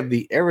least, I have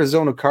the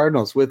Arizona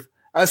Cardinals with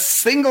a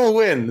single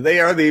win. They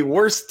are the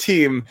worst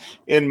team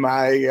in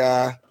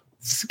my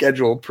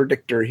schedule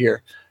predictor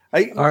here.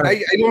 I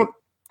don't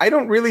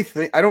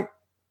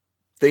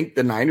think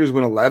the Niners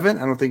win 11.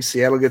 I don't think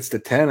Seattle gets to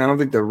 10. I don't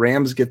think the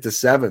Rams get to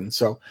 7.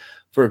 So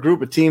for a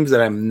group of teams that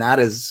I'm not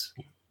as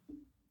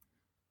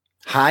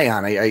high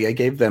on, I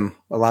gave them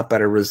a lot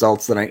better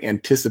results than I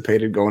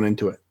anticipated going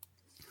into it.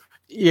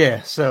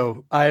 Yeah,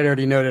 so I had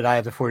already noted I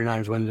have the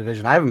 49ers win the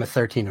division. I have them at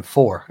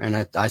 13-4,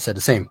 and I said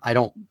the same. I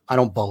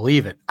don't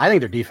believe it. I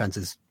think their defense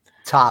is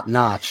top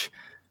notch.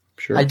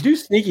 Sure. I do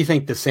sneaky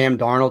think the Sam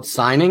Darnold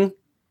signing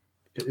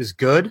is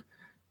good,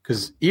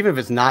 because even if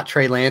it's not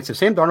Trey Lance, if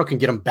Sam Darnold can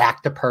get them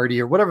back to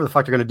Purdy or whatever the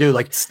fuck they're going to do,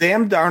 like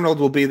Sam Darnold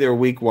will be their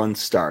week 1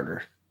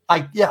 starter.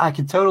 I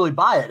can totally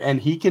buy it,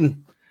 and he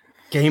can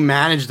game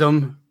manage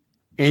them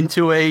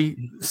into a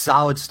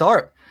solid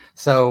start.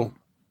 So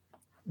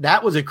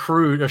that was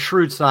a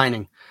shrewd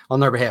signing on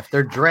their behalf.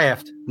 Their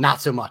draft,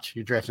 not so much.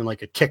 You're drafting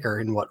like a kicker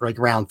in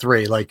round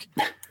 3,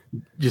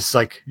 just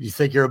like you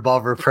think you're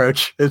above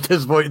reproach at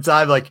this point in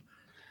time. Like,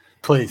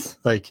 please,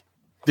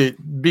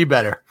 be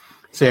better.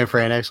 San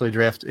Fran actually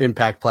draft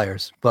impact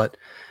players, but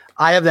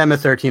I have them at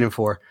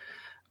 13-4.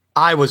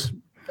 I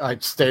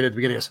stated at the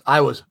beginning of this,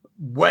 I was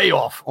way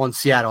off on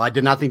Seattle. I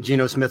did not think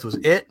Geno Smith was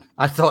it.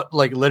 I thought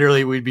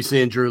literally we'd be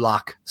seeing Drew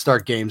Lock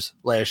start games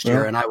last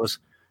year, and I was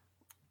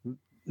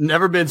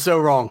never been so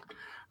wrong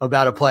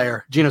about a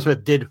player. Geno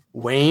Smith did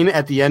wane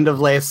at the end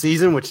of last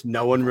season, which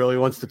no one really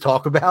wants to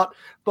talk about,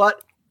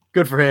 but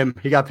good for him.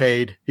 He got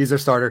paid. He's their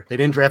starter. They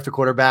didn't draft a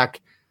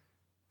quarterback.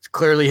 It's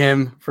clearly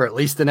him for at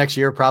least the next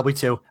year, probably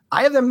 2.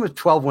 I have them with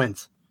 12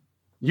 wins.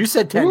 You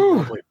said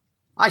 10.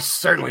 I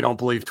certainly don't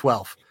believe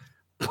 12,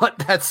 but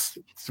that's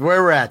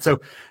where we're at. So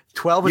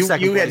 12 is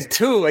second. You had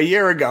 2 a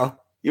year ago.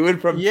 You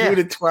went from 2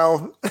 to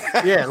 12.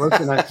 Yeah,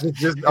 listen,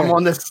 I'm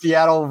on this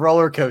Seattle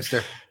roller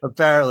coaster,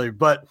 apparently.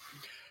 But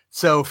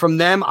so from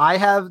them, I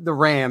have the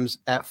Rams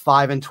at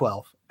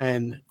 5-12,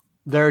 and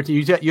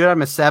you have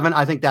them at 7.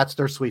 I think that's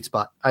their sweet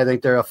spot. I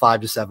think they're a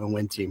 5 to 7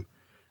 win team.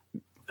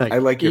 I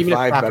like your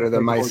 5 better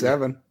than my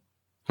 7.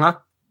 Huh?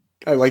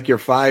 I like your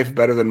 5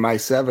 better than my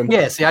 7.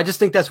 Yeah, see, I just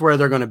think that's where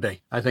they're going to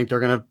be. I think they're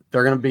going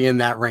to be in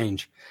that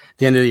range at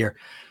the end of the year.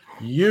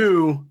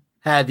 You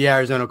had the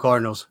Arizona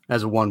Cardinals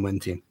as a 1-win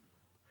team.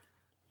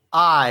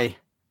 I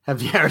have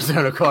the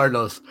Arizona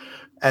Cardinals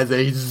as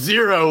a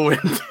 0-win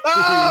team.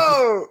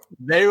 Oh!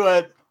 They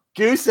went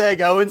goose egg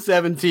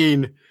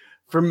 0-17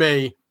 for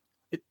me.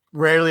 It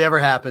rarely ever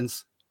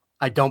happens.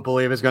 I don't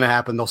believe it's going to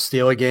happen. They'll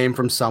steal a game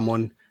from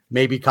someone.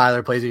 Maybe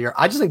Kyler plays a year.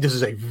 I just think this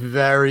is a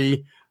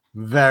very,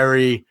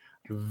 very,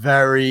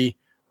 very,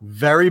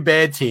 very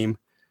bad team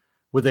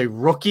with a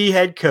rookie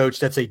head coach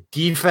that's a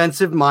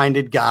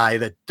defensive-minded guy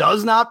that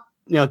does not,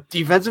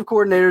 defensive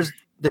coordinators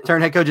that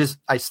turn head coaches,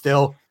 I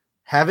still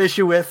have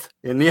issue with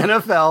in the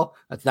NFL.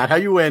 That's not how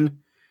you win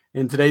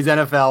in today's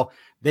NFL.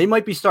 They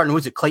might be starting,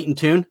 who's it, Clayton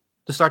Tune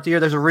to start the year?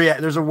 There's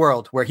a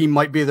world where he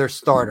might be their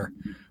starter.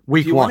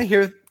 Week 1. Do you want to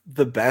hear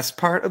the best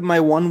part of my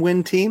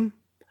 1-win team?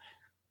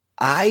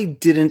 I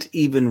didn't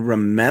even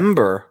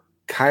remember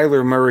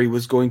Kyler Murray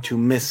was going to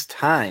miss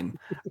time.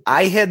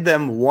 I had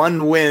them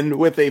 1 win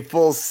with a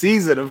full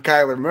season of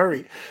Kyler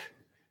Murray.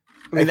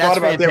 I thought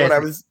about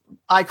that when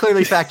I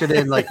clearly factored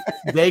in, like,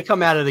 they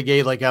come out of the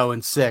gate like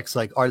 0-6.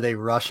 Like, are they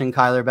rushing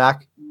Kyler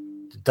back?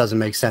 It doesn't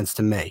make sense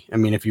to me. I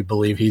mean, if you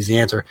believe he's the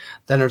answer,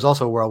 then there's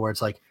also a world where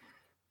it's like,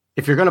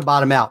 if you're going to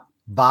bottom out,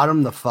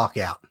 bottom the fuck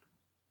out.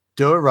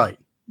 Do it right.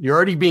 You're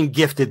already being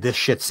gifted this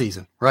shit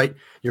season, right?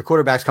 Your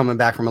quarterback's coming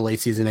back from a late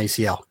season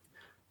ACL.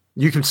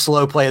 You can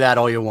slow play that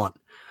all you want.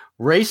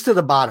 Race to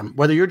the bottom.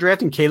 Whether you're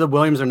drafting Caleb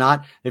Williams or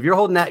not, if you're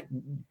holding that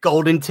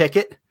golden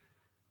ticket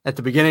at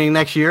the beginning of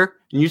next year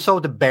and you saw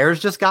what the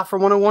Bears just got for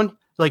 101,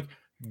 like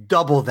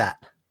double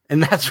that.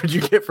 And that's what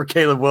you get for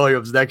Caleb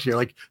Williams next year.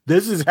 Like,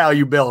 this is how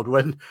you build.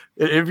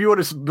 If you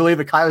want to believe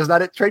that Kyler's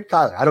not it, trade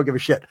Kyler. I don't give a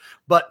shit.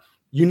 But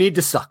you need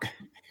to suck.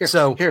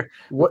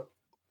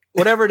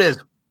 Whatever it is,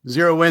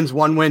 0 wins,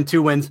 1 win,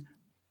 2 wins.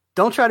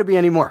 Don't try to be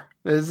any more.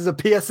 This is a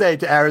PSA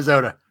to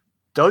Arizona.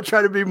 Don't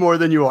try to be more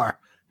than you are.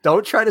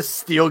 Don't try to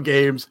steal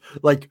games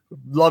like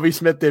Lovie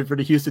Smith did for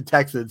the Houston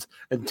Texans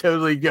and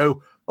totally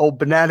go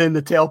banana in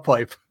the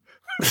tailpipe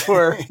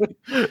for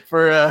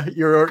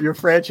your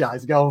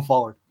franchise going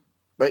forward.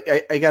 But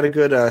I got a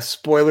good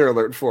spoiler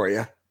alert for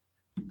you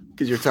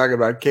because you're talking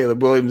about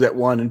Caleb Williams at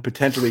 1 and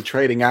potentially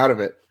trading out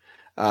of it.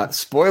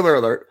 Spoiler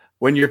alert.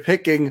 When you're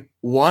picking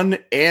 1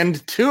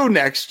 and 2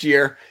 next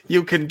year,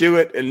 you can do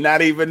it and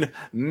not even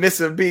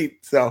miss a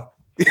beat. So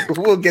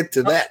we'll get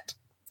to that.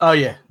 Oh,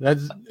 yeah.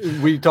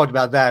 We talked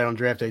about that on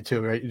draft day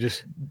too, right? It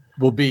just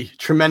will be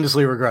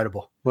tremendously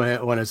regrettable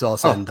when it's all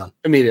said and done.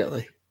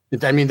 Immediately.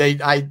 I mean,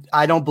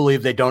 I don't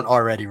believe they don't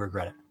already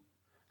regret it.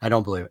 I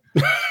don't believe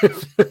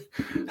it.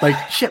 Like,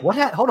 shit,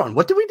 hold on.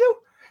 What did we do?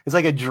 It's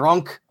like a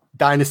drunk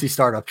dynasty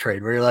startup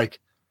trade where you're like,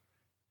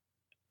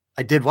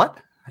 I did what?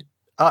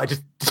 Oh, I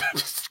just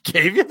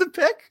gave you the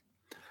pick?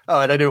 Oh,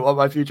 and I didn't want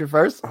my future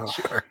first? Oh.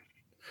 Sure.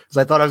 Because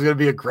I thought I was going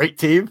to be a great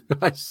team.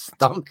 I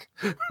stunk.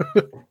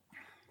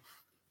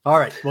 All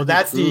right. Well,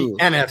 that's the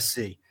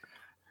NFC.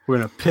 We're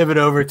going to pivot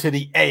over to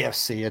the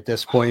AFC at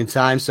this point in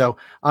time. So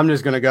I'm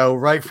just going to go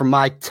right from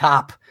my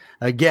top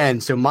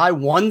again. So my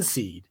 1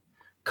 seed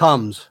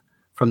comes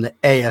from the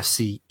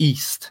AFC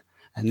East.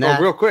 And that,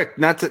 real quick,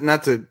 not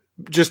to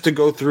just to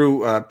go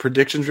through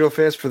predictions real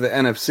fast for the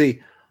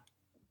NFC.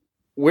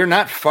 We're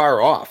not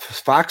far off.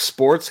 Fox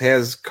Sports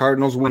has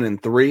Cardinals winning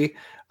 3.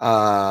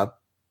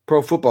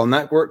 Pro Football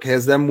Network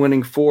has them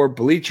winning 4.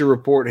 Bleacher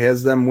Report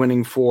has them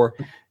winning 4.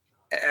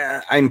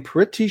 I'm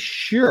pretty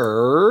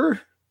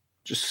sure,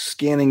 just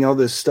scanning all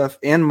this stuff,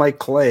 and Mike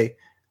Clay,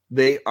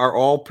 they are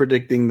all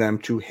predicting them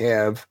to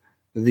have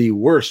the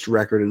worst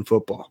record in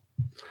football.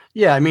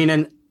 Yeah, I mean,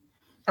 and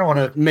I don't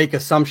want to make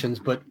assumptions,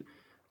 but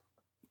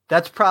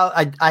that's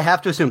probably, I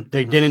have to assume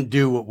they didn't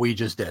do what we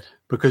just did.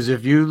 Because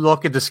if you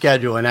look at the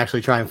schedule and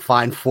actually try and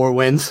find 4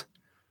 wins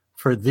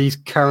for these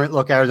current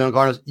look Arizona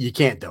Cardinals, you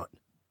can't do it.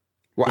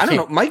 Well, I don't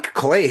know. Mike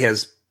Clay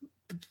has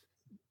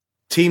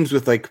teams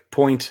with like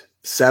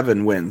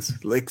 0.7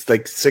 wins, like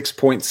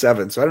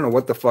 6.7. So I don't know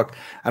what the fuck.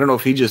 I don't know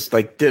if he just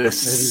like did a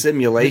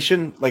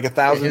simulation like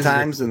 1,000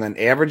 times and then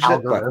averaged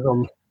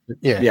algorithm. It. But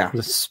yeah,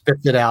 just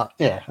spit it out.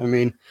 Yeah, I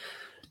mean,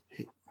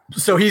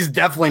 so he's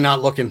definitely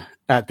not looking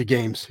at the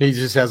games. He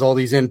just has all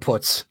these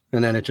inputs,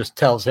 and then it just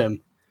tells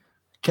him,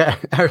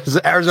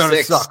 Arizona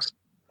 6. Sucks.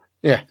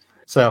 Yeah.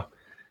 So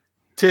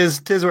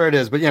tis where it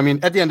is. But yeah, I mean,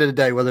 at the end of the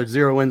day, whether it's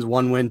 0 wins,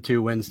 1 win,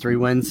 2 wins, 3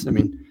 wins, I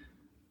mean,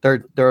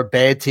 they're a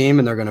bad team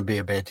and they're going to be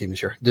a bad team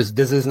this year.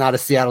 This is not a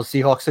Seattle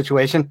Seahawks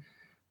situation.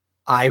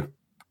 I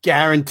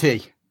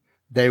guarantee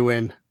they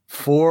win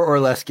 4 or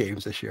less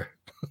games this year.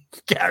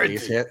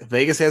 Guarantee.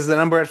 Vegas has the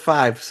number at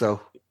 5.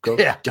 So go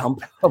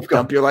dump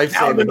your life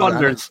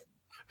savings.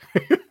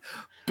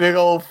 Big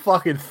old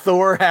fucking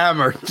Thor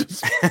hammer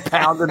just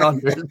pounding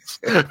unders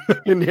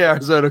in the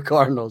Arizona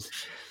Cardinals.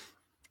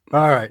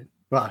 All right.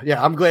 Well,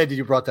 yeah, I'm glad that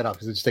you brought that up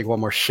because I just take one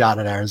more shot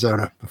at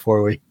Arizona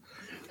before we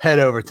head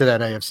over to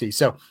that AFC.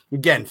 So,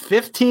 again,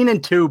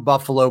 15-2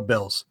 Buffalo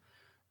Bills.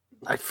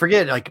 I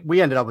forget, like,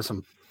 we ended up with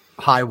some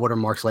high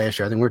watermarks last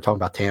year. I think we were talking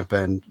about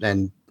Tampa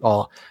and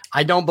all.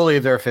 I don't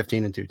believe they're a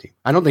 15-2 team.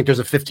 I don't think there's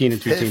a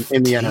 15-2 team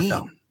in the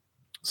NFL.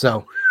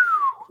 So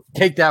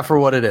take that for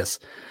what it is.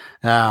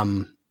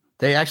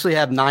 They actually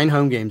have 9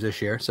 home games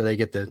this year, so they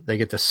get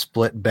the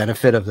split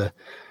benefit of the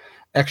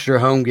extra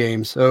home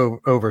games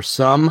over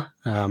some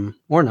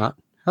or not.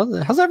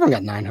 How's everyone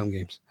got 9 home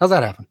games? How's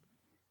that happen?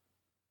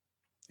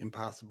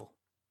 Impossible.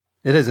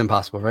 It is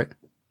impossible, right?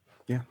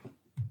 Yeah.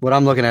 What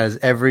I'm looking at is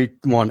every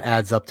one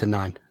adds up to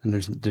 9, and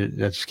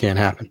that just can't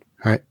happen,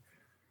 right?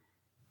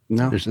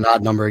 No. There's an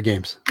odd number of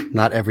games.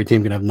 Not every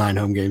team can have 9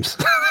 home games.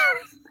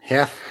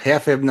 half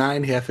have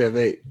 9, half have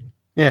 8.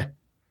 Yeah.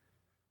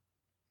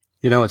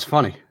 You know, it's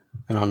funny.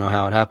 I don't know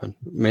how it happened.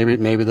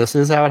 Maybe this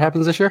is how it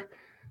happens this year.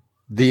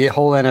 The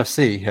whole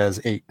NFC has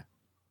 8.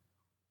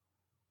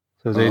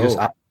 So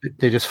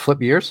they just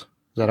flip years. Is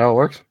that how it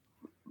works?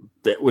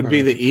 That would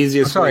be the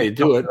easiest way to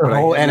do it. The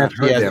whole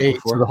NFC has 8.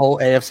 So the whole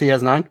AFC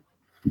has 9.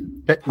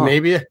 Huh.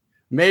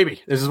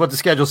 Maybe this is what the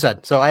schedule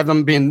said. So I have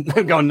them going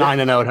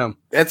 9-0 at home.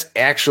 That's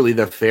actually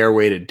the fair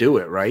way to do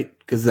it, right?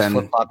 Because then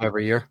flip flop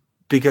every year.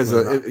 Because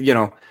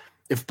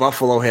if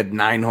Buffalo had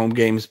 9 home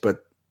games,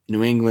 but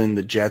New England,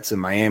 the Jets,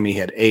 and Miami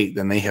had 8,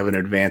 then they have an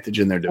advantage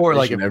in their division. Or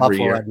like if every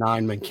Buffalo year. had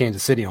 9, but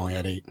Kansas City only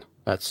had 8.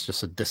 That's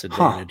just a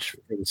disadvantage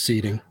for the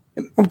seeding.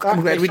 I'm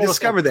glad we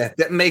discovered that.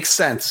 That makes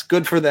sense.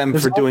 Good for them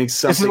for doing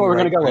something. This is what we're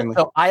right going to go with.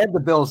 So I had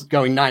the Bills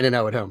going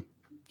 9-0 at home.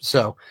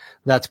 So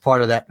that's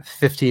part of that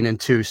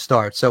 15-2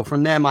 start. So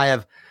from them, I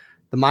have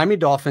the Miami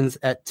Dolphins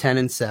at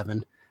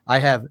 10-7. I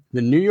have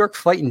the New York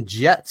Fighting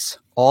Jets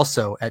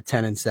also at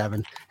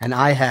 10-7, and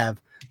I have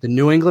the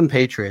New England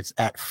Patriots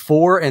at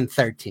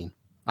 4-13.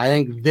 I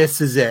think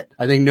this is it.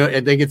 I think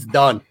it's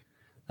done.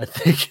 I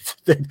think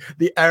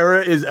the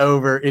era is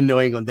over in New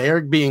England. They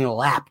are being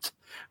lapped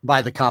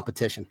by the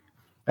competition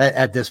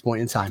at this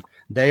point in time.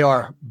 They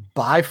are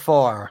by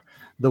far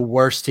the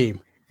worst team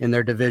in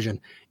their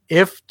division.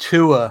 If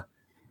Tua,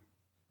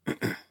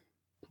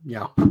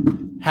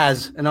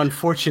 has an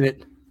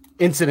unfortunate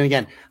incident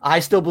again, I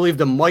still believe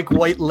the Mike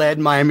White-led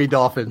Miami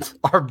Dolphins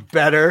are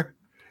better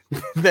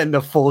than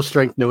the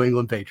full-strength New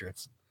England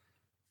Patriots.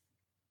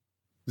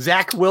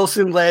 Zach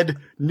Wilson-led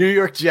New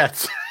York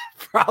Jets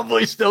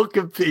probably still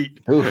compete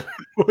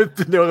with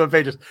the New England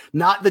Patriots.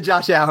 Not the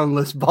Josh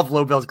Allen-less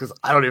Buffalo Bills, because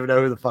I don't even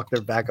know who the fuck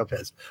their backup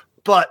is.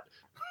 But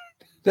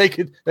they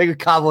could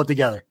cobble it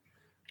together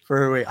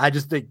for a week. I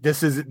just think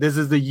this is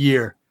the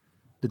year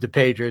that the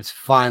Patriots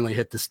finally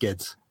hit the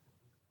skids.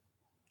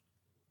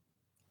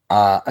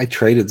 I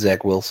traded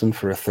Zach Wilson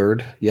for a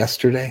third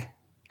yesterday,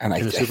 and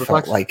I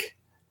felt like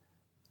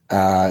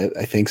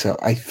I think so.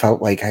 I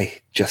felt like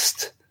I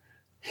just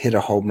hit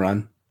a home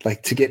run.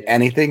 Like, to get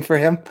anything for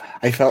him,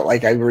 I felt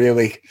like I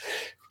really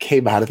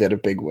came out of that a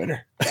big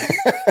winner.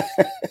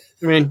 I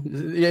mean,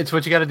 it's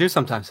what you got to do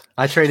sometimes.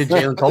 I traded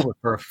Jalen Tolbert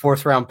for a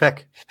 4th-round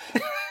pick.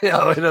 In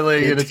the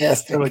league,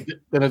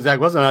 and Zach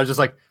Wilson. I was just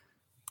like,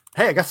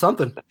 "Hey, I got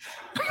something.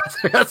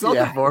 I got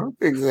something for him."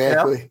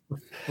 Exactly. Yeah.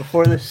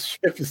 Before this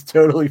ship is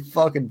totally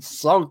fucking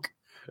sunk.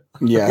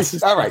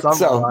 Yes. All right.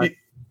 So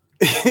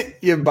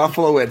you have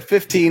Buffalo at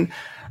 15.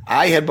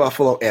 I had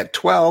Buffalo at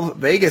 12.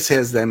 Vegas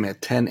has them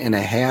at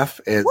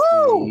 10.5 as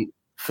the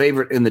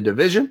favorite in the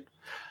division.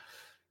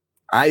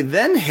 I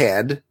then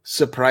had,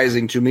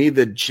 surprising to me,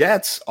 the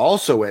Jets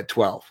also at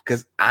 12,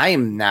 because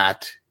I'm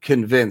not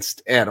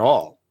convinced at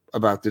all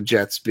about the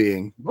Jets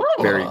being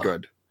very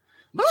good.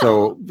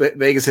 So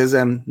Vegas has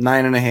them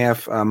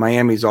 9.5.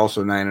 Miami's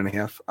also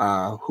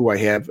 9.5, who I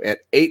have at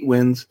 8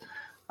 wins.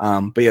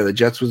 But yeah, the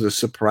Jets was a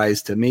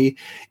surprise to me.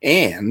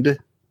 And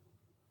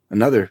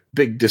another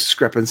big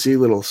discrepancy,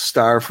 little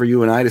star for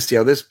you and I to see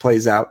how this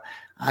plays out.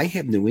 I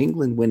have New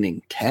England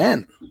winning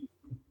 10.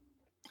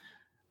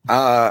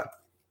 Not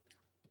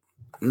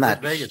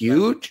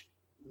huge.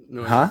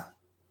 Huh?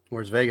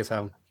 Where's Vegas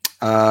have?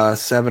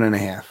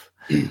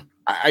 7.5.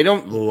 I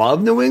don't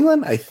love New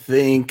England. I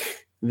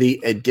think the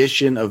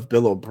addition of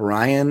Bill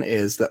O'Brien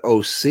as the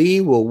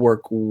OC will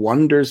work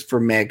wonders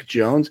for Mac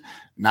Jones.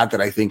 Not that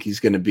I think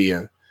he's going to be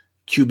a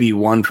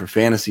QB1 for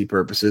fantasy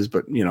purposes,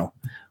 but,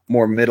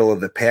 more middle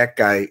of the pack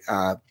guy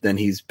than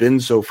he's been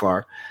so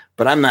far.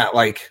 But I'm not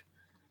like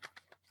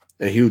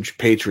a huge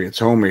Patriots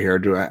homer here.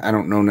 I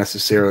don't know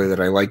necessarily that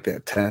I like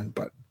that 10,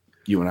 but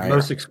you and I. The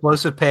most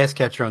explosive pass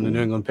catcher on the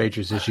New England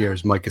Patriots this year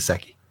is Mike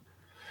Gesicki.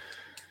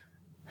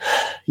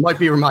 Might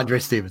be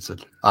Ramondre Stevenson,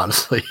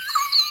 honestly.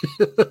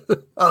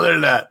 Other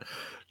than that,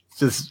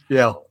 just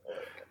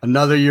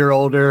another year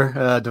older.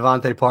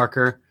 Devontae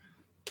Parker,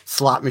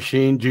 slot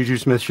machine, Juju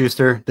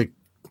Smith-Schuster,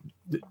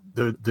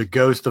 the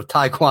ghost of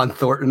Tyquan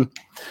Thornton.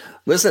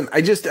 Listen,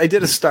 I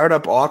did a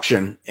startup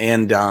auction,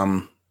 and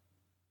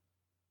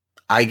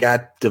I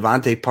got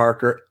Devontae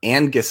Parker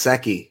and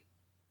Gesicki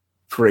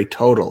for a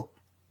total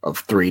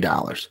of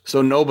 $3.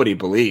 So nobody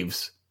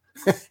believes.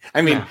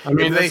 I mean,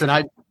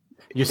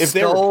 if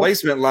they're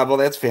replacement level,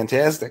 that's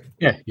fantastic.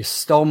 Yeah, you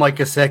stole Mike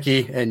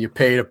Gesicki and you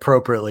paid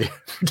appropriately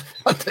for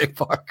Devontae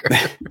Parker.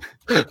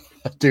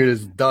 That dude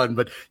is done.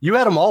 But you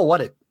had them all.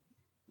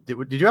 Did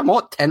Did you have them all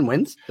at 10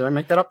 wins? Did I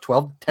make that up?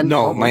 12, 10?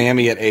 No, 12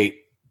 Miami at 8.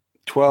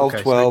 12,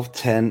 Okay, 12,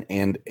 10,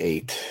 and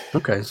 8.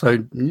 Okay,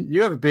 so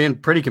you have been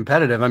pretty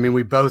competitive. I mean,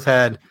 we both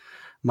had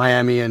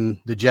Miami and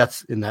the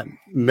Jets in that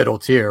middle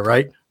tier,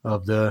 right?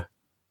 Of the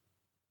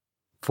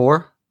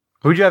 4.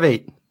 Who'd you have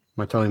 8? Am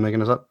I totally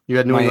making this up? You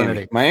had New England at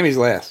 8. Miami's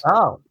last.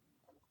 Oh,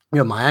 you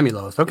have Miami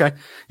lowest. Okay,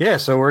 yeah.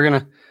 So we're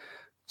gonna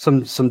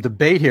some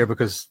debate here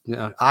because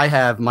I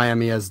have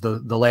Miami as the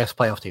last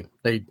playoff team.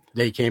 They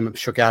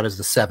shook out as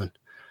the 7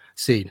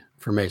 seed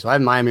for me. So I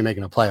have Miami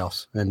making the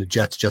playoffs and the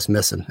Jets just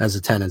missing as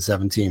a 10 and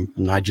 7 team.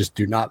 And I just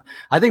do not.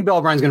 I think Bill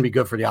O'Brien's going to be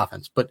good for the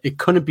offense, but it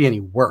couldn't be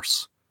any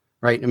worse,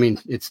 right? I mean,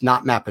 it's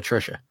not Matt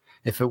Patricia.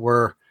 If it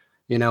were,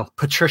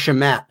 Patricia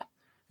Matt,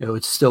 it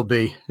would still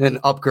be an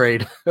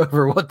upgrade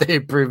over what they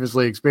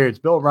previously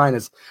experienced. Bill O'Brien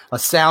is a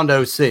sound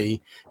OC,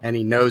 and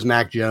he knows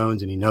Mac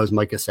Jones and he knows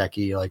Mike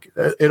Gesicki. Like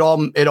it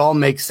all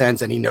makes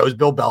sense, and he knows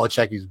Bill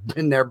Belichick. He's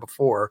been there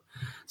before,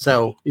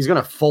 so he's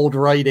going to fold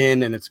right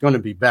in, and it's going to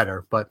be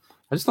better. But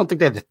I just don't think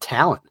they have the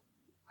talent.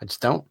 I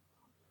just don't.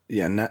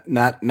 Yeah,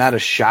 not a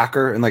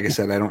shocker. And like I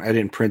said, I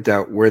didn't print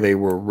out where they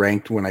were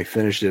ranked when I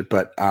finished it,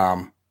 but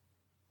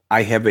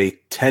I have a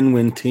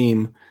 10-win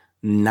team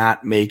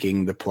not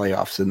making the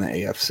playoffs in the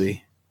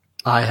AFC.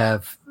 I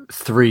have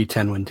 3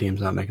 10-win teams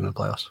not making the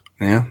playoffs.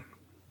 Yeah.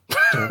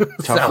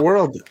 Tough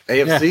world.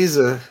 AFC's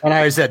And I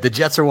always said the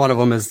Jets are one of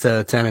them as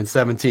the 10 and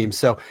 7 teams.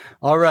 So,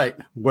 all right,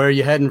 where are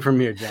you heading from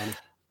here, Johnny?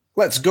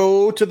 Let's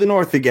go to the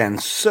north again.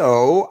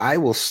 So I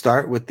will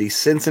start with the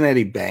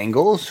Cincinnati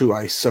Bengals, who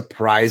I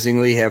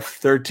surprisingly have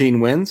 13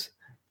 wins.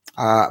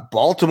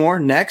 Baltimore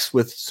next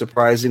with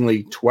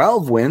surprisingly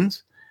 12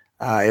 wins.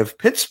 I have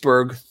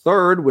Pittsburgh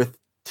third with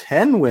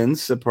 10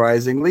 wins,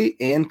 surprisingly,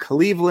 and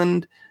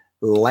Cleveland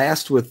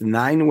last with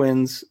 9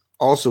 wins,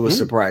 also a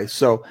surprise.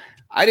 So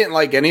I didn't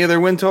like any of their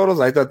win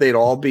totals. I thought they'd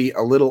all be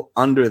a little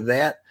under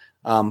that.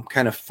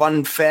 Kind of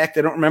fun fact,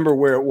 I don't remember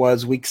where it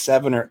was, week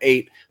 7 or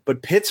 8,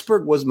 but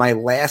Pittsburgh was my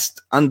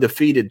last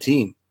undefeated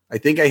team. I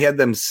think I had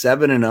them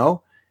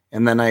 7-0,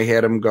 and then I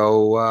had them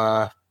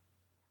go,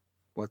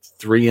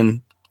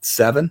 3-7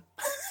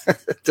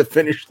 to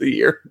finish the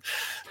year.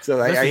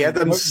 So I had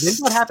them.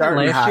 Didn't that happen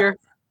last year?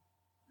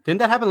 Didn't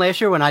that happen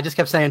last year when I just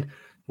kept saying,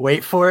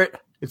 "Wait for it,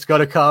 it's going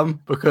to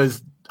come"?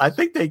 Because I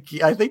think they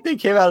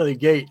came out of the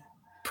gate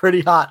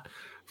pretty hot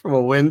from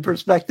a win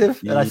perspective,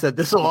 and I said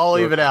this will all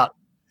even out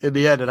in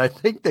the end. And I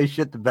think they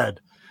shit the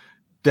bed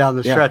down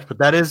the stretch. But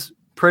that is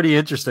pretty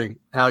interesting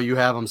how you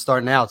have them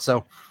starting out.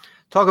 So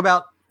talk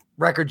about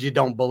records you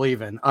don't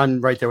believe in. I'm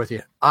right there with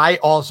you. I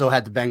also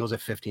had the Bengals at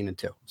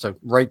 15-2, so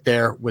right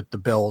there with the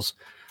Bills,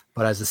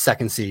 but as the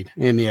 2nd seed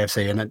in the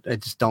AFC, and I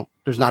just don't.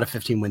 There's not a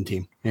 15-win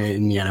team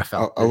in the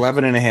NFL.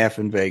 11.5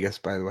 in Vegas,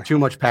 by the way. Too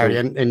much parity.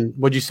 And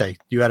what'd you say?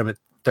 You had them at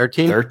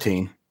 13?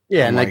 13.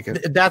 Yeah, and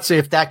that's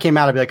if that came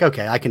out, I'd be like,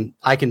 okay, I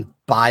can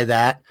buy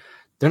that.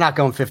 They're not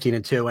going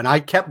 15-2, and I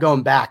kept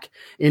going back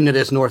into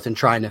this North and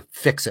trying to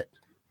fix it.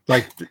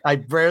 Like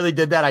I rarely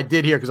did that. I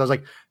did here because I was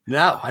like,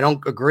 no, I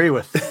don't agree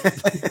with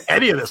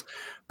any of this.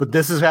 But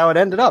this is how it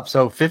ended up.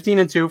 So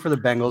 15-2 for the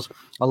Bengals,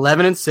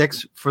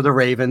 11-6 for the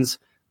Ravens.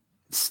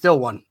 Still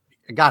one.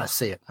 I gotta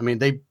see it. I mean,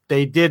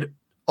 they did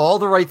all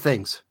the right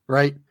things,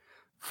 right?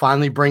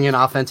 Finally bring in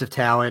offensive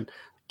talent,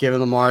 giving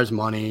Lamar's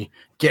money,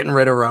 getting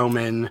rid of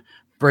Roman,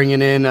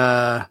 bringing in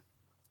the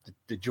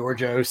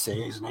Georgia OC.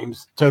 His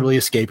name's totally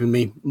escaping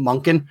me.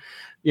 Monken,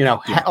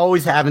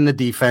 always having the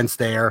defense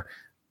there,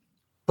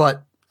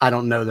 but I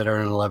don't know that they're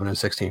an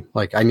 11-6 team.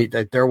 Like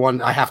they're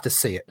one. I have to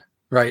see it,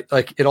 right?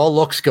 Like it all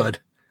looks good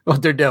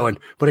what they're doing,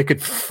 but it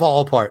could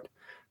fall apart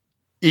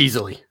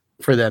easily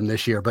for them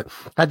this year. But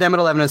had them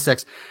at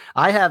 11-6.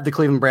 I have the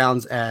Cleveland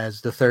Browns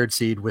as the 3rd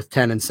seed with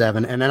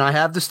 10-7, and then I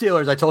have the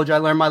Steelers. I told you I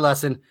learned my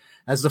lesson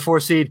as the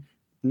 4th seed,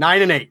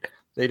 9-8.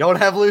 They don't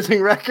have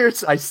losing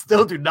records. I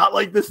still do not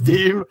like this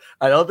team.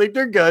 I don't think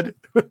they're good,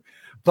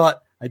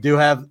 but I do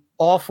have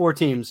all 4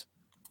 teams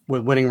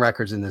with winning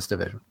records in this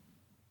division.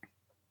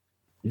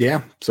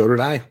 Yeah, so did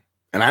I.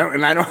 And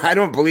I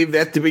don't believe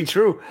that to be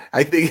true.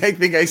 I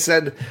think I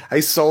said I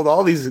sold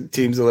all these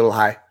teams a little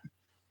high.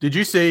 Did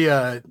you see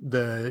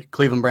the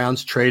Cleveland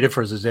Browns traded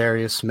for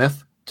Za'Darius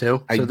Smith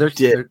too? I did.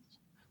 They're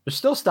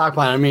still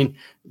stockpiling. I mean,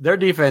 their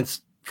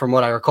defense, from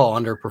what I recall,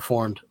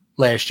 underperformed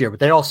last year, but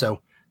their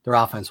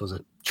offense was a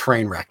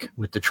train wreck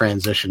with the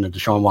transition to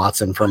Deshaun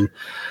Watson from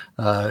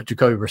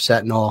Jacoby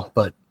Brissett and all.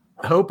 But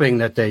hoping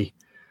that they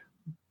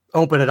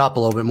open it up a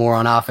little bit more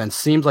on offense.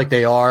 Seems like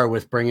they are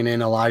with bringing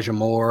in Elijah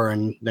Moore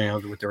and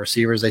with the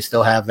receivers they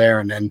still have there,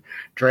 and then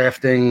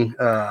drafting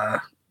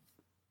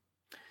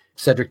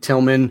Cedric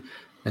Tillman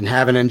and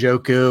having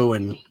Njoku,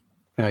 and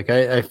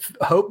I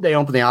hope they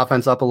open the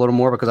offense up a little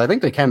more because I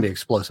think they can be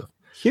explosive.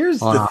 Here's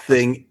the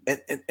thing,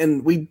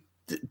 and we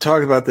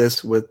talked about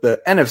this with the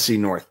NFC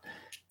North.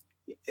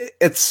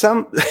 It's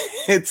some,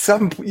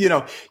 you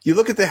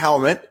look at the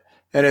helmet,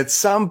 and at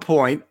some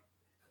point,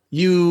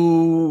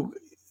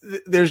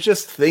 there's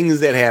just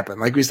things that happen.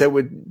 Like we said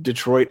with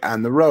Detroit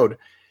on the road,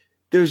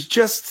 there's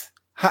just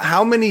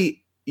how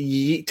many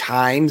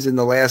times in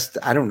the last,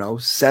 I don't know,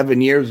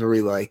 7 years where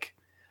we like,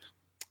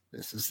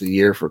 this is the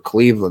year for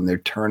Cleveland. They're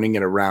turning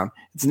it around.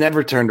 It's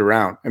never turned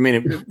around. I mean,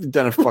 it's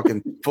done a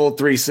fucking full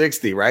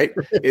 360, right?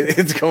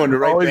 It's going to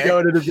right always back.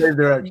 going in the same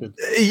direction.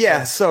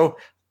 Yeah. So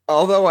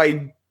although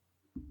I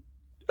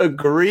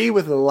agree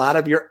with a lot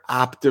of your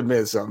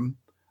optimism,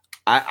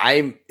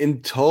 I'm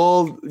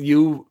told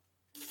you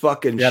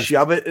fucking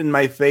shove it in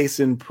my face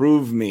and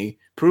prove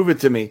it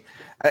to me.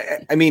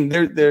 I mean,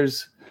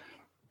 there's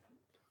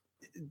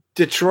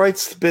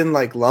Detroit's been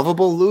like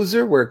lovable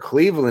loser, where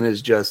Cleveland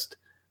is just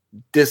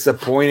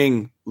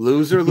disappointing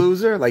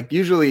loser. Like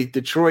usually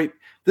Detroit,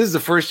 this is the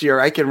first year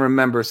I can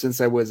remember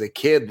since I was a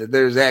kid that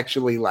there's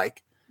actually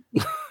like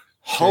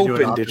hope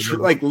in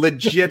Detroit, like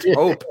legit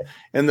hope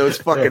in those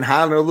fucking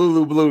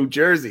Honolulu blue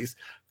jerseys.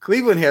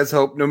 Cleveland has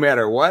hope no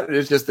matter what.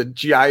 It's just a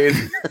giant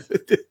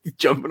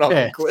jumping off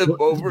a cliff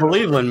over.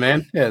 Cleveland,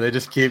 man. Yeah, they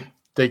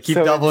keep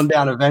so doubling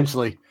down.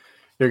 Eventually,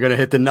 they're going to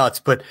hit the nuts.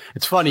 But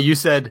it's funny. You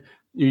said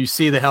you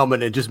see the helmet,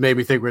 and it just made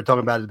me think we were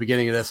talking about at the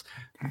beginning of this.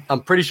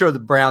 I'm pretty sure the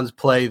Browns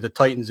play the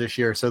Titans this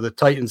year. So the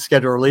Titans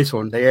schedule release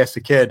one. They asked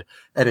the kid,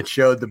 and it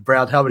showed the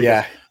Browns helmet.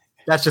 Yeah.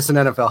 That's just an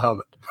NFL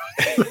helmet.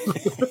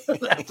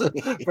 That's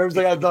the first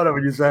thing I thought of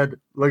when you said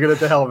looking at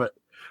the helmet.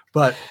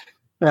 But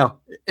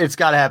it's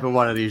got to happen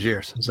one of these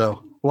years.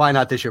 So why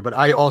not this year? But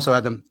I also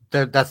had them.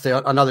 That's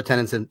another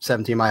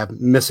 10-7 team I have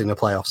missing the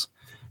playoffs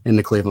in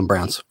the Cleveland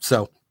Browns.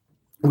 So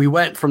we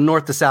went from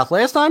north to south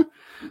last time.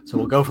 So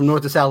we'll go from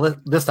north to south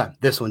this time.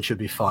 This one should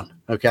be fun.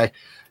 Okay.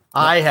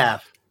 I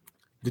have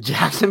the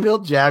Jacksonville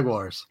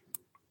Jaguars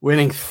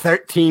winning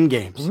 13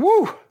 games.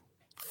 Woo!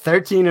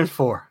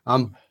 13-4.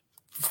 I'm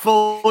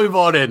fully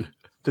bought in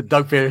to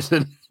Doug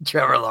Peterson,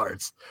 Trevor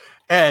Lawrence.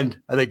 And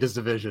I think this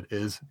division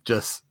is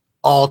just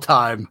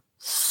all-time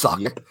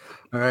suck.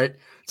 All right.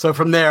 So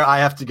from there, I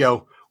have to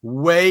go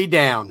way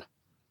down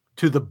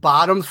to the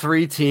bottom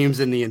 3 teams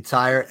in the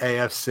entire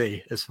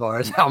AFC as far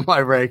as how my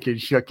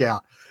rankings shook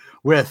out,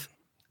 with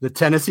the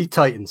Tennessee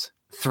Titans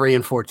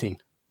 3-14.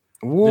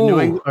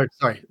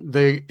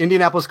 The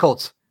Indianapolis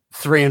Colts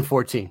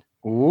 3-14.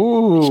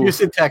 Ooh.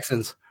 Houston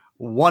Texans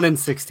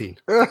 1-16.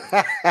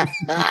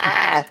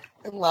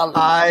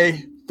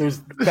 There's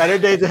better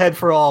days ahead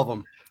for all of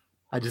them.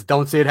 I just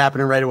don't see it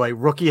happening right away.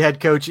 Rookie head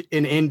coach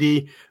in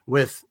Indy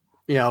with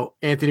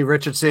Anthony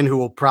Richardson, who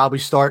will probably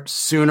start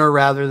sooner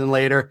rather than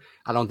later.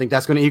 I don't think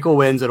that's going to equal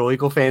wins. It'll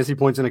equal fantasy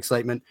points and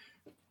excitement.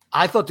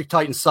 I thought the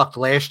Titans sucked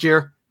last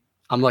year.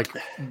 I'm like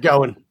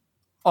going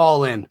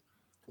all in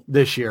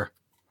this year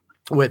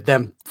with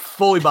them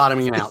fully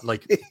bottoming out,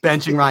 like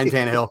benching Ryan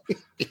Tannehill.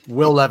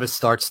 Will Levis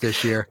starts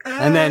this year.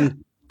 And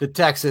then the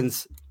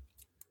Texans,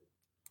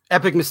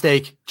 epic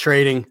mistake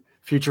trading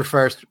future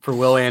first for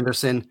Will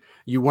Anderson.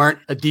 You weren't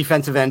a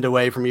defensive end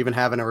away from even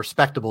having a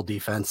respectable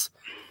defense.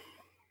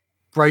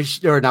 Not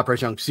Bryce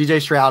Young.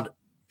 CJ Stroud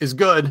is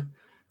good,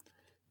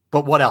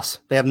 but what else?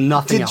 They have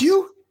nothing else.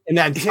 In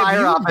that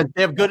entire offense,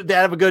 they have good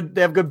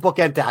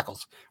bookend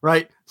tackles,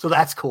 right? So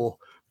that's cool.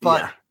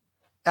 But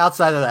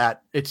outside of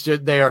that, it's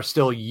just they are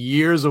still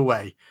years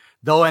away.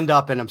 They'll end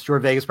up, and I'm sure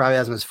Vegas probably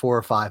has them as 4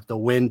 or 5.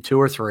 They'll win 2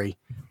 or 3.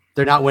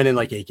 They're not winning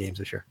like 8 games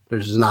this year.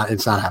 It's not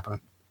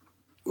happening.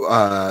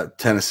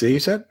 Tennessee, you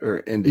said,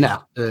 or Indy?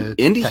 No,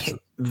 Indy.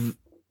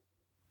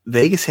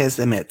 Vegas has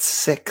them at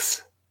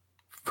 6.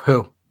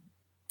 Who?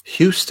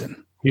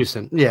 Houston.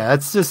 Yeah,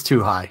 that's just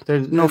too high.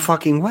 There's no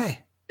fucking way.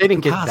 They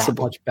didn't get that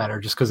much better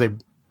just because they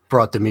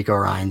brought D'Amico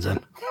Ryans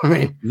in. I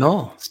mean,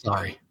 no.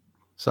 Sorry.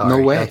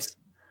 No way.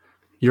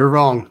 You're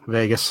wrong,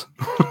 Vegas.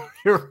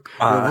 You're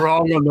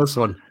wrong on this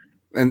one.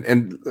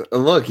 And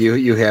look,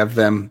 you have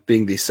them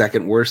being the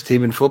second worst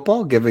team in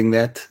football, giving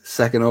that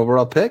second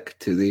overall pick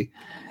to the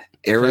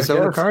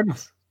Arizona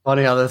Cardinals.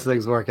 Funny how those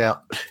things work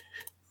out.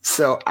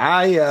 So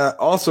I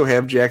also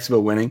have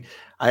Jacksonville winning.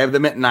 I have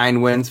them at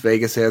 9 wins.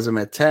 Vegas has them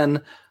at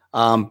 10.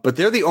 But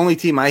they're the only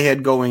team I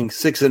had going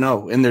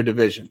 6-0 in their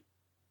division.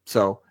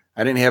 So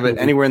I didn't have it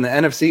anywhere in the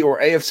NFC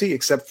or AFC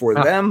except for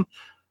them.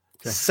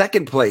 Okay.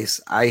 Second place,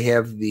 I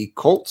have the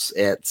Colts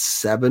at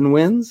 7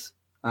 wins.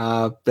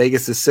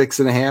 Vegas is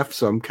 6.5,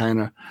 so I'm kind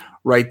of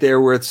right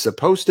there where it's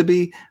supposed to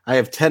be. I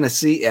have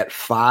Tennessee at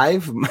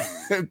 5.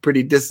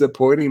 Pretty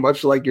disappointing,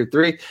 much like your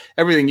 3.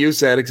 Everything you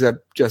said,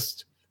 except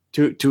just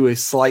to a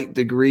slight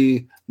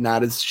degree,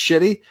 not as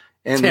shitty.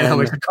 And then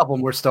a couple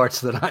more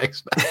starts than I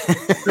expect.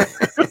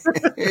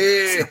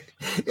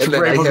 And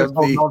then I have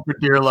for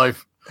dear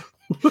life.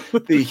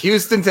 The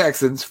Houston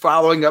Texans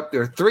following up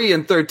their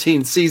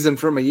 3-13 season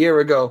from a year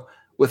ago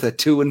with a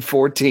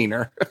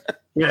 2-14er.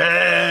 They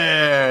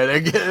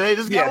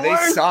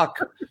suck.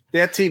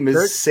 That team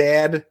is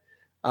sad.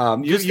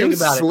 You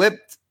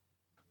slipped.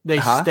 They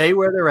stay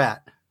where they're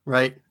at,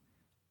 right?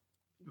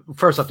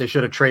 First off, they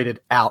should have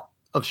traded out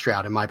of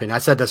Stroud, in my opinion. I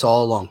said this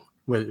all along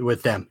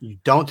with them. You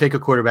don't take a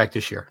quarterback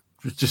this year.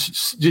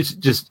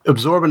 Just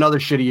absorb another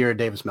shitty year at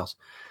Davis Mills.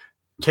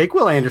 Take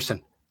Will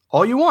Anderson.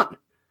 All you want.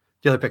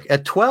 The other pick.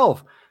 At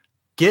 12,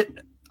 get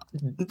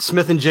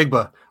Smith and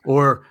Jigba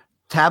or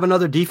tab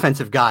another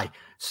defensive guy.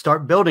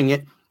 Start building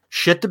it.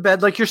 shit the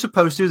bed like you're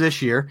supposed to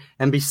this year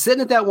and be sitting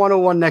at that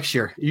 101 next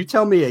year. You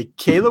tell me a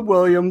Caleb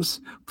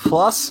Williams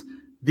plus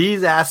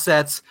these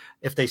assets,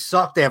 if they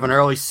suck, they have an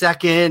early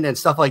second and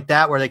stuff like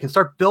that where they can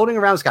start building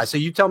around this guy. So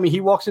you tell me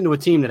he walks into a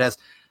team that has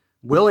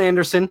Will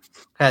Anderson,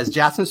 has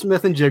Jackson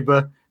Smith and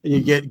Jigba, and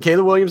you get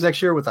Caleb Williams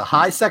next year with a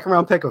high second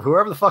round pick of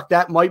whoever the fuck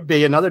that might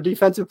be, another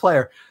defensive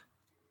player.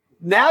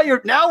 Now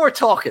we're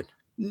talking.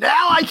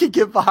 Now I can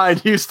get behind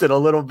Houston a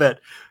little bit.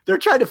 They're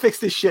trying to fix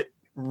this shit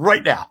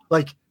right now.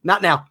 Like,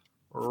 not now,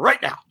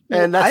 right now.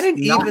 And that's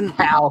not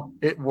how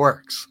it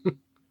works.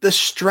 The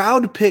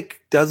Stroud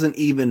pick doesn't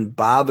even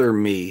bother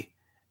me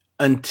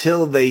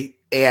until they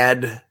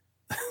add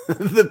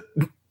the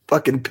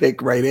fucking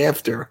pick right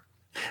after.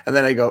 And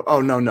then I go, oh,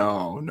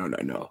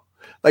 no.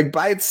 Like,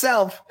 by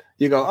itself,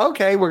 you go,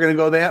 okay, we're going to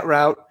go that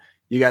route.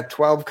 You got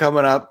 12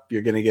 coming up.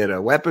 You're going to get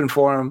a weapon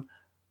for them.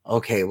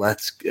 Okay,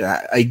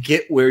 I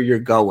get where you're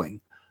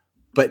going.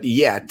 But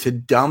yeah, to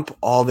dump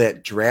all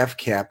that draft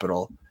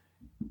capital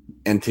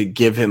and to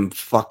give him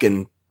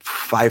fucking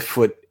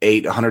 5'8",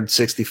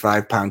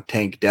 165-pound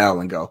Tank Dell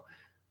and go,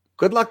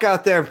 good luck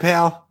out there,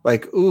 pal.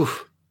 Like,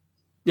 oof.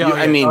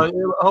 Yeah,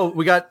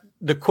 we got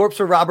the corpse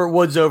of Robert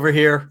Woods over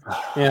here.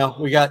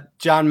 We got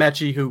John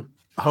Mechie, who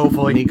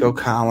hopefully Nico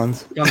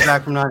Collins comes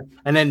back from 9,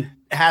 and then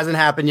it hasn't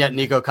happened yet.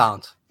 Nico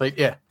Collins, like,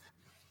 yeah,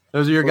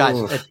 those are your guys.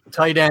 At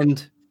tight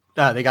end,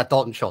 they got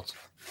Dalton Schultz.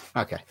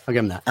 Okay, I'll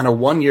give him that. On a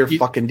 1-year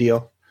fucking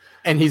deal,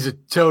 and he's a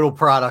total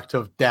product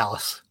of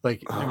Dallas.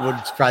 Like, it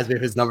wouldn't surprise me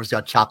if his numbers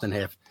got chopped in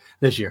half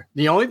this year.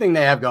 The only thing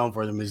they have going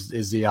for them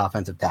is the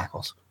offensive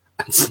tackles.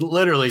 It's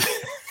literally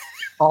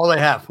all they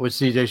have with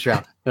CJ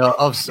Stroud.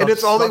 And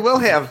it's all they will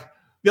have.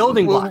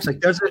 Building blocks.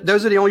 Like, those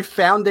are the only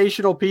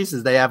foundational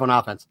pieces they have on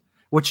offense.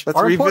 Which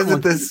let's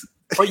revisit this.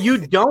 But you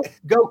don't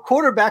go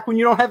quarterback when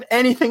you don't have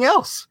anything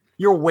else.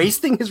 You're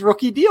wasting his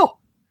rookie deal.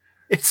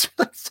 It's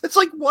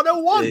like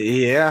 101.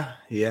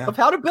 Yeah. Of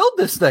how to build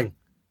this thing.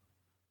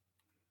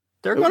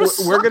 They're going to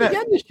suck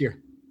again this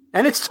year.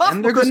 And it's tough.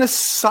 And they're going to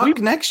suck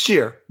next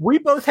year. We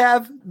both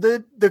have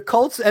the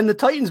Colts and the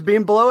Titans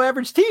being below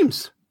average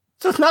teams.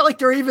 So it's not like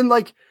they're even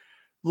like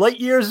light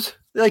years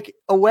like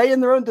away in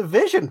their own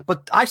division.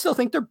 But I still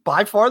think they're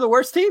by far the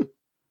worst team.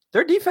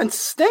 Their defense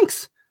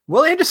stinks.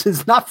 Will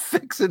Anderson's not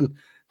fixing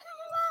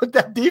what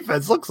that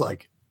defense looks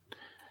like.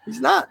 He's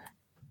not.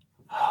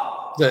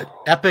 The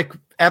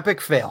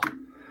epic fail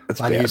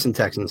by the Houston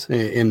Texans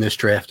in this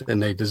draft,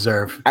 and they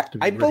deserve.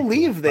 I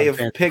believe they have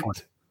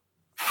picked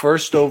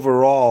first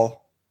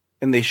overall,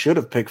 and they should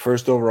have picked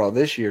first overall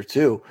this year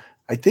too.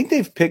 I think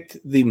they've picked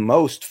the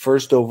most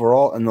first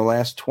overall in the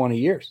last 20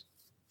 years.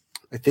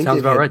 I think sounds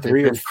about right.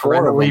 3 or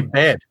 4 of them.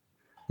 Bad.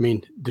 I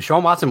mean,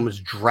 Deshaun Watson was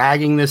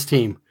dragging this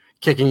team,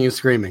 kicking and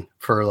screaming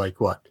for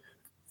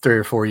 3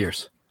 or 4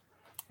 years,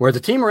 where the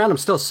team around him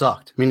still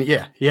sucked. I mean,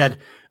 yeah, he had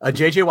a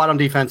J.J. Watt on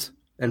defense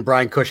and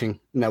Brian Cushing,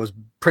 and that was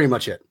pretty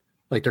much it.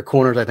 Like, their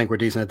corners, I think, were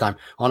decent at the time.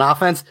 On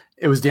offense,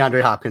 it was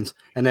DeAndre Hopkins,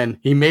 and then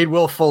he made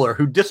Will Fuller,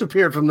 who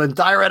disappeared from the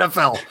entire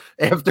NFL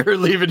after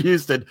leaving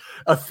Houston,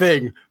 a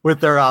thing with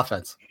their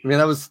offense. I mean,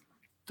 that was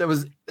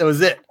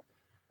it.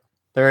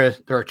 They're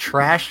a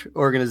trash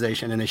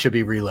organization, and they should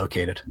be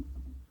relocated.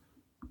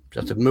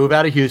 Just to move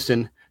out of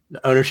Houston.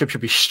 The ownership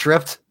should be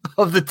stripped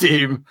of the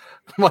team,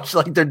 much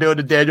like they're doing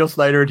to Daniel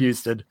Snyder in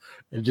Houston,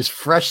 and just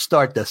fresh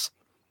start this.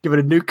 Give it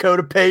a new coat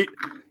of paint.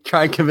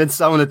 Try and convince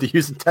someone that the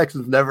Houston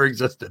Texans never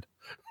existed.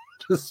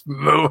 Just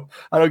move.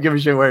 I don't give a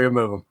shit where you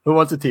move them. Who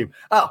wants a team?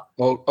 Oh,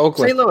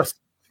 Oakland.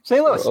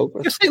 St. Louis.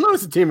 Give St.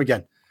 Louis a team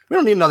again. We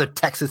don't need another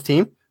Texas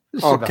team.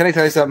 Can I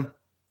tell you something?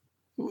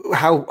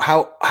 How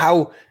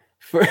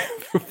for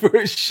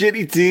a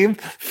shitty team,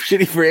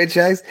 shitty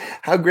franchise,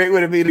 how great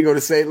would it be to go to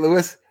St.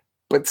 Louis?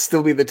 But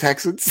still be the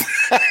Texans.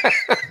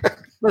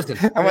 Listen,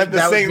 I want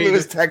the St.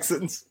 Louis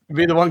Texans.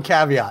 Be the one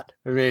caveat.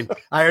 I mean,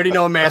 I already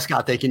know a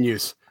mascot they can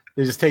use.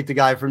 They just take the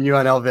guy from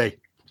UNLV,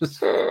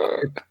 just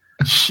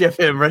ship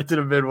him right to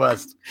the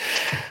Midwest.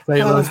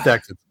 St. Louis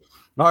Texans.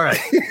 All right.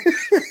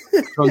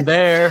 From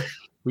there,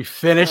 we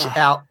finish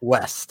out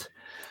west,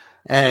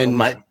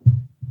 and I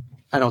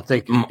don't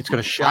think it's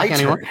going to shock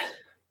anyone.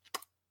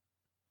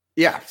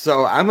 Yeah,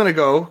 so I'm going to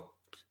go.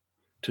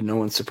 To no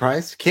one's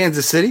surprise,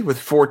 Kansas City with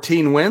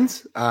 14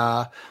 wins.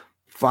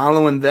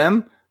 Following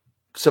them,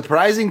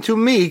 surprising to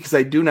me because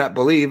I do not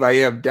believe I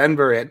have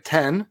Denver at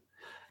 10.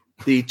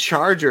 The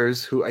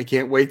Chargers, who I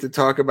can't wait to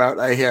talk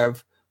about, I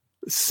have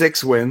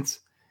 6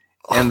 wins.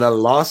 And the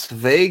Las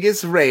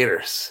Vegas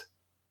Raiders,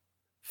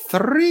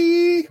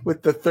 3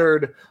 with the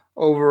 3rd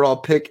overall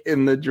pick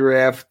in the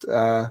draft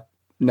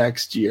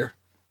next year.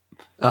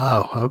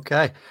 Oh,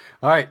 okay.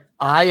 All right.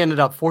 I ended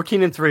up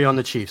 14-3 on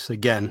the Chiefs.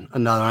 Again,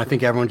 another. I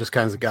think everyone just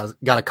kind of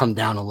got to come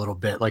down a little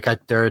bit. Like,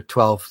 they're a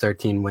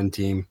 12-13 win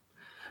team,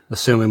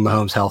 assuming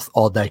Mahomes' health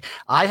all day.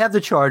 I have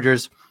the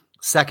Chargers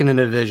second in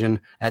the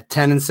division at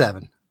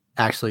 10-7,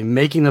 actually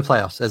making the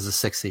playoffs as the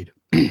 6th seed.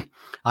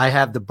 I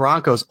have the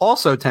Broncos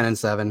also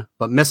 10-7,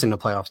 but missing the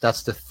playoffs.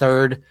 That's the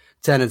 3rd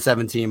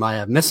 10-7 team I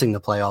have missing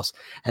the playoffs.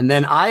 And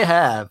then I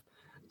have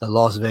the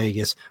Las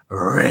Vegas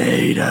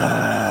Raiders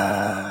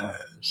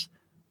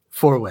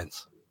 4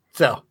 wins.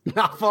 So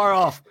not far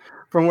off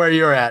from where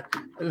you're at.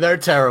 They're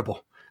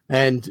terrible.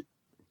 And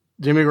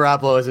Jimmy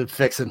Garoppolo isn't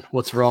fixing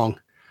what's wrong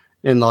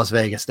in Las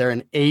Vegas. They're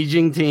an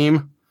aging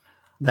team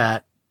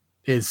that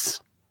they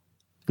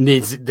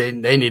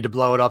need to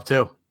blow it up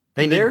too.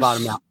 They need to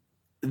bottom out.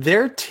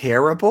 They're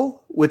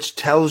terrible, which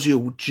tells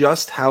you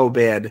just how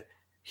bad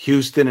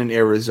Houston and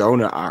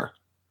Arizona are.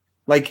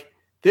 Like,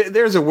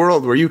 there's a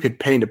world where you could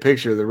paint a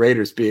picture of the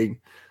Raiders being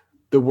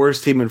the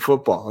worst team in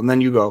football, and then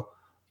you go,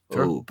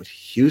 oh, but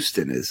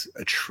Houston is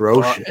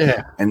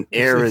atrocious. And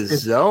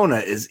Arizona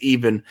is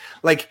even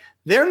like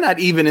they're not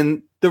even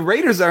in the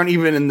Raiders aren't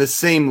even in the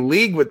same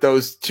league with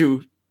those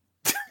two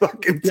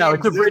fucking teams. No,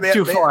 it's a bit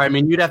too far. I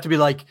mean, you'd have to be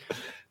like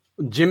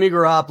Jimmy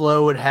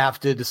Garoppolo would have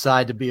to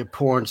decide to be a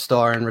porn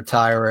star and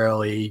retire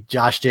early.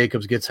 Josh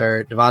Jacobs gets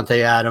hurt.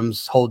 Devontae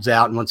Adams holds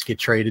out and wants to get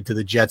traded to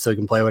the Jets so he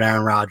can play with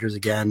Aaron Rodgers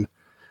again.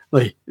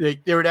 Like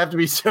there would have to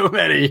be so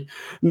many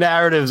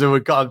narratives that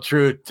would come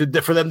true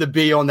for them to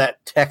be on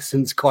that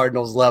Texans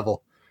Cardinals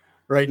level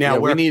right now.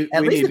 Where at least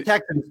the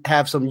Texans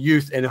have some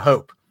youth and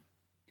hope.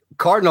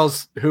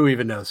 Cardinals, who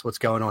even knows what's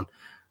going on?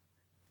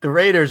 The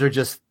Raiders we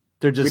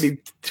need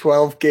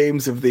 12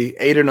 games of the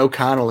Aiden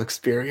O'Connell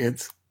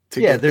experience.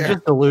 They're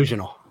just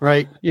delusional,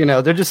 right?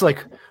 They're just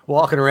like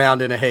walking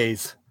around in a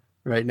haze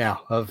right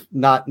now of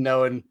not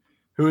knowing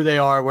who they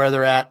are, where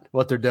they're at,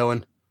 what they're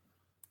doing.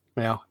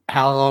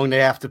 How long they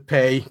have to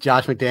pay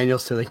Josh McDaniels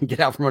so they can get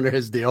out from under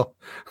his deal.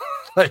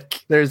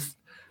 It's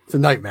a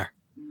nightmare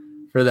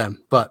for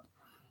them. But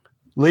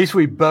at least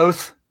we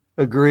both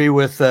agree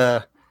with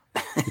the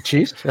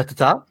Chiefs at the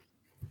top.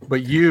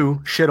 But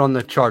you shit on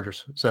the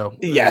Chargers. So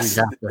yes,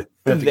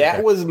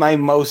 that was my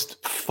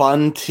most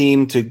fun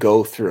team to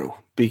go through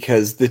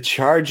because the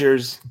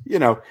Chargers,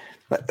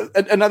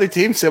 another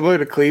team similar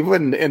to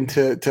Cleveland and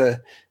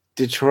to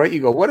Detroit, you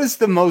go, what is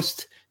the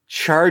most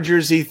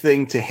Chargers-y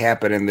thing to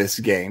happen in this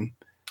game?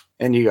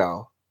 And you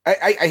go,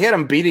 I had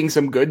them beating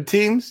some good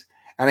teams,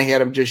 and I had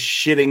them just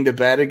shitting the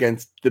bed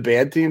against the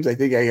bad teams. I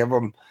think I have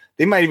them.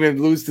 They might even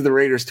lose to the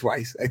Raiders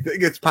twice. I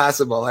think it's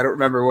possible. I don't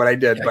remember what I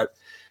did, but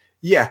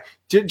yeah,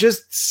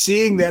 just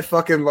seeing that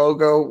fucking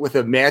logo with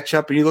a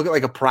matchup, and you look at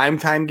like a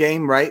primetime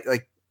game, right?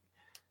 Like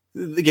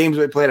the games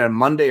we played on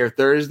Monday or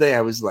Thursday,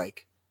 I was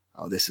like,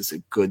 oh, this is a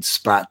good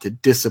spot to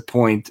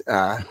disappoint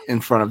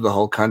in front of the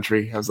whole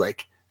country. I was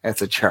like,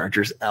 that's a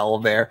Chargers L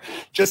there.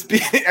 Just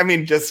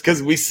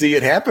because we see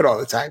it happen all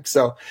the time.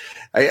 So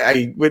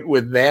I went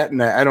with that,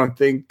 and I don't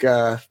think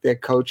that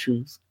coach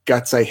whose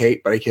guts I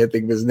hate, but I can't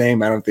think of his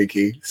name, I don't think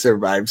he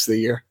survives the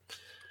year.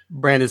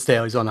 Brandon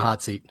Staley's on the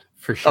hot seat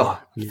for sure.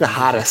 Oh, the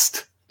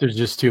hottest. There's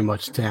just too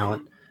much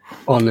talent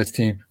on this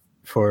team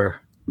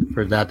for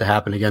that to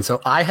happen again.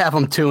 So I have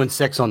them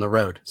 2-6 on the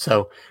road.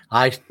 So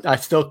I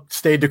still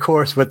stayed the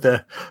course with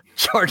the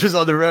Chargers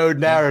on the road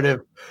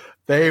narrative.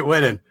 They ain't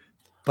winning.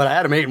 But I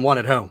had them 8-1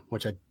 at home,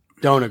 which I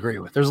don't agree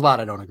with. There's a lot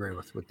I don't agree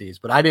with these,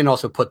 but I didn't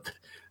also put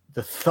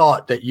the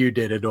thought that you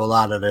did into a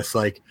lot of this,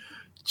 like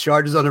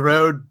Chargers on the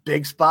road,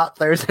 big spot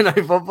Thursday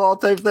night football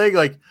type thing,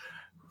 like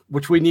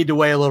which we need to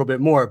weigh a little bit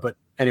more. But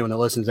anyone that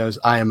listens knows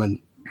I am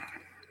an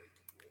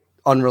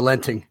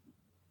unrelenting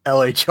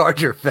LA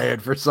Charger fan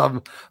for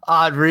some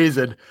odd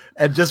reason,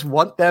 and just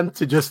want them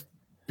to just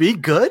be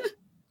good.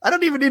 I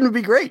don't even need them to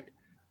be great.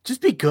 Just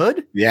be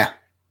good. Yeah.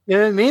 You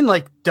know what I mean?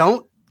 Like,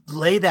 don't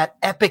lay that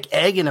epic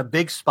egg in a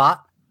big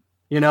spot,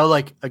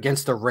 like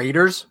against the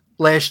Raiders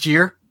last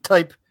year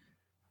type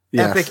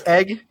epic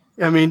egg.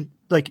 I mean,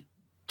 like,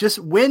 just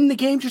win the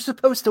games you're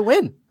supposed to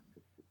win,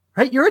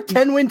 right? You're a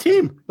 10-win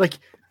team. Like,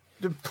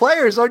 the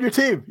players on your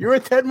team, you're a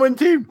 10-win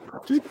team.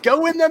 Just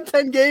go win them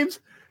 10 games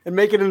and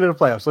make it into the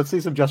playoffs. Let's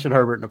see some Justin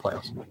Herbert in the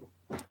playoffs.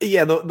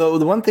 Yeah,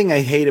 the one thing I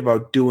hate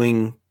about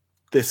doing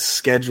this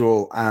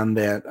schedule on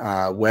that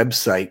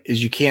website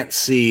is you can't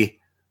see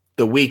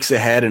the weeks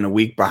ahead and a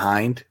week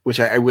behind, which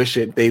I wish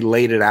they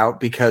laid it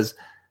out, because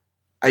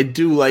I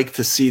do like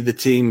to see the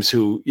teams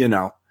who,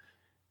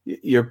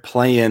 you're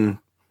playing.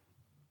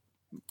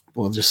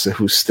 Well, just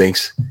who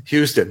stinks.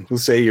 Houston. We'll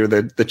say you're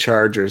the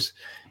Chargers.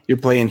 You're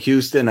playing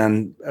Houston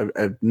on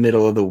a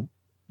middle of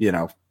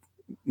the,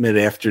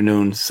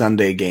 mid-afternoon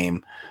Sunday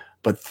game.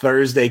 But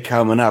Thursday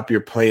coming up,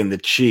 you're playing the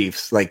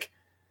Chiefs. Like,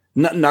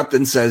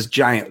 nothing says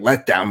giant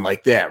letdown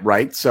like that,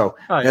 right? So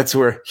that's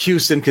where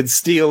Houston could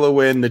steal a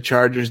win. The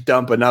Chargers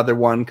dump another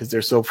one because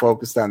they're so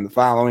focused on the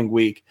following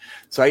week.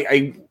 So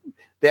I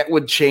that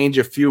would change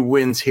a few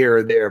wins here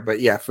or there.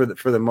 But yeah, for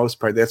the most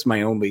part, that's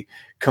my only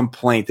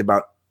complaint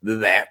about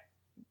that.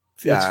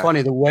 It's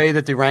funny. The way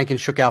that the ranking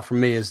shook out for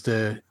me is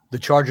the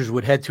Chargers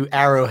would head to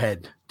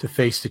Arrowhead to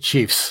face the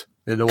Chiefs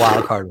in the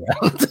wild card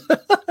round.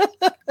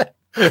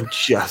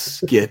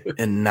 Just get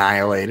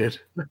annihilated.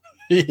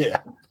 Yeah,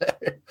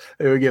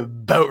 they would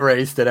get boat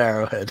raced at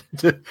Arrowhead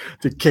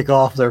to kick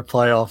off their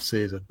playoff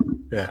season.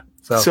 Yeah.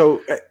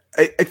 So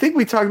I think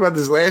we talked about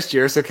this last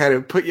year, so kind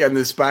of put you on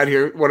the spot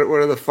here. What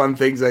are the fun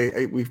things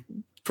we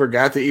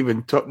forgot to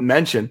even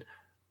mention?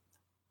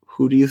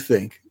 Who do you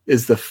think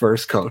is the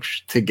first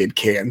coach to get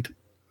canned?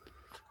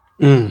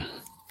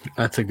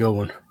 That's a good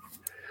one.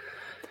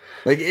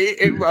 Like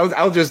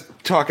I'll just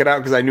talk it out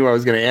because I knew I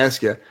was going to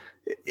ask you.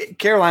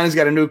 Carolina's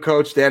got a new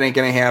coach. That ain't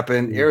going to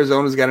happen.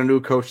 Arizona's got a new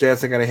coach.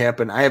 That's not going to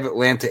happen. I have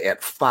Atlanta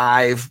at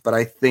 5, but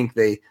I think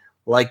they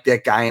like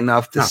that guy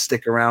enough to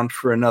stick around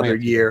for another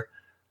year.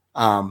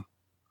 I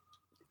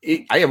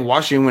have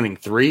Washington winning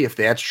 3. If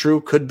that's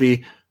true, could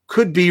be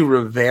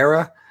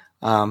Rivera.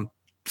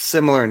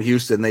 Similar in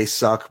Houston, they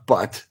suck,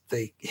 but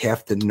they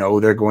have to know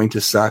they're going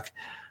to suck.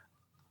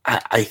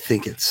 I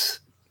think it's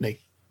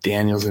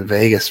McDaniels in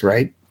Vegas,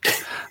 right?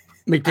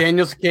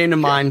 McDaniels came to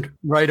mind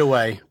right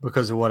away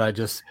because of what I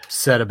just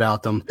said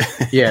about them.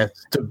 Yeah,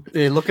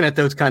 looking at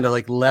those kind of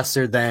like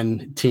lesser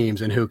than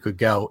teams and who could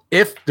go.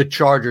 If the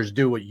Chargers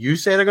do what you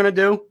say they're going to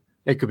do,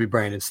 it could be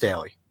Brandon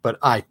Staley. But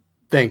I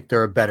think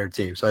they're a better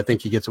team, so I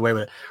think he gets away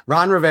with it.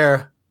 Ron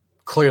Rivera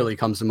clearly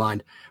comes to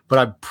mind, but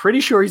I'm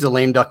pretty sure he's a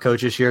lame duck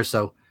coach this year,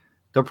 so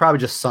they'll probably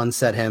just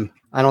sunset him.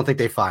 I don't think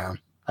they fire him.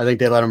 I think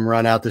they let him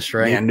run out the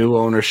string. Yeah, new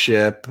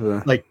ownership.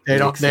 Like they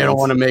don't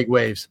want to make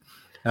waves.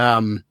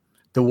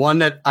 The one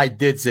that I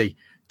did see,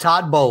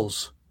 Todd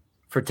Bowles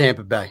for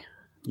Tampa Bay.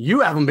 You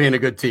have them being a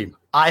good team.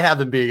 I have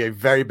them being a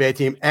very bad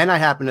team, and I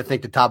happen to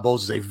think that Todd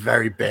Bowles is a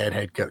very bad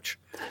head coach.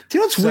 Do you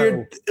know what's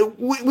weird?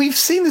 We've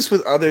seen this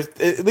with others.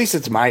 At least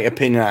it's my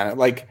opinion on it.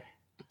 Like,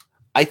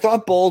 I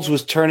thought Bowles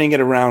was turning it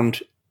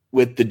around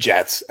with the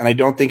Jets, and I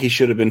don't think he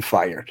should have been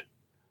fired.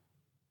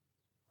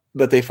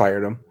 But they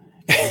fired him.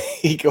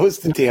 He goes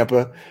to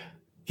Tampa.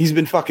 He's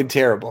been fucking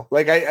terrible.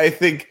 Like, I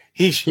think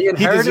he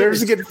deserves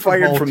to get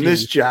fired from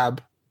this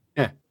job.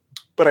 Yeah.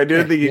 But I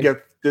didn't think he got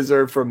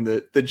deserved from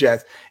the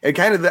Jets. And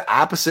kind of the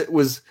opposite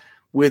was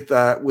with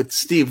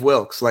Steve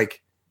Wilkes.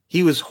 Like,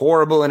 he was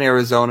horrible in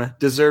Arizona.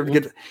 Deserved to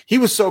get. He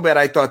was so bad.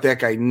 I thought that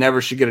guy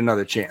never should get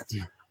another chance.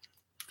 Yeah.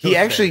 He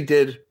actually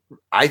did.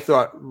 I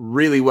thought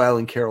really well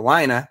in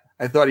Carolina.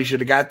 I thought he should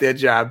have got that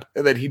job,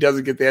 and then he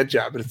doesn't get that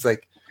job. And it's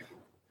like,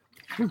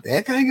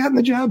 that guy got in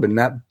the job and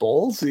not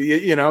Bowles.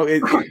 You know,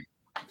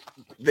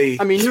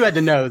 I mean, you had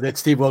to know that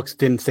Steve Wilkes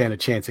didn't stand a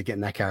chance at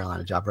getting that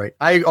Carolina job, right?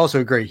 I also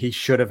agree. He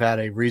should have had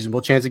a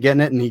reasonable chance of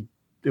getting it, and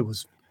it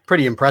was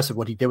pretty impressive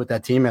what he did with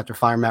that team after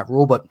firing Matt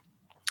Rule, but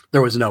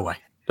there was no way.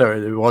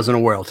 There wasn't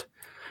a world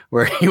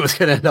where he was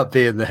going to end up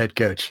being the head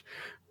coach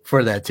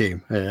for that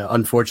team,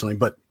 unfortunately.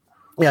 But,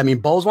 yeah, I mean,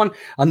 Bowles one.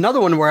 Another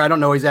one where I don't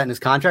know where he's at in his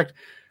contract,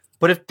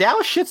 but if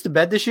Dallas shits the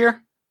bed this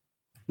year,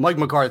 Mike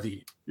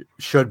McCarthy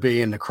should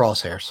be in the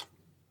crosshairs,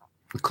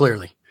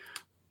 clearly.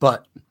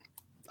 But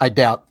I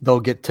doubt they'll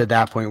get to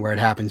that point where it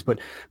happens. But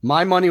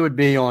my money would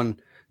be on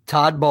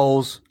Todd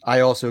Bowles.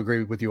 I also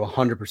agree with you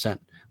 100%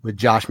 with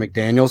Josh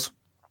McDaniels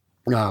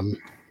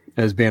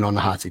as being on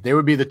the hot seat. They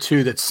would be the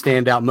two that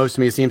stand out most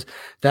to me, it seems,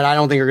 that I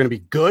don't think are going to be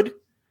good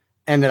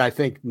and that I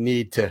think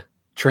need to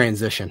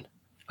transition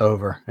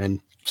over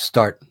and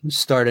start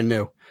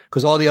anew.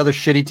 Because all the other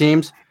shitty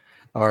teams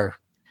are.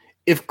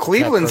 If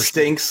Cleveland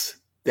stinks,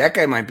 that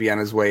guy might be on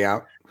his way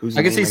out.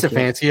 I can see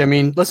Stefanski. I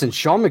mean, listen,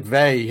 Sean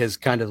McVay has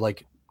kind of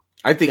like.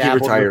 I think he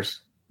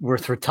retires.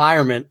 With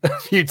retirement a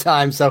few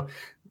times. So,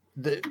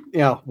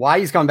 why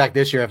he's coming back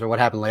this year after what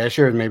happened last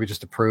year, and maybe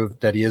just to prove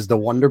that he is the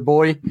wonder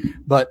boy.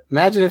 But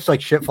imagine if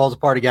like shit falls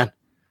apart again,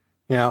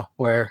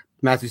 where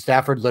Matthew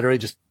Stafford literally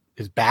just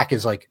his back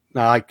is like,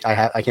 no, I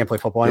can't play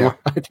football anymore.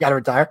 I got to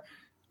retire.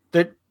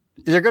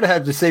 They're going to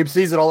have the same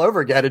season all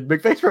over again. And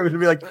McVay's probably going to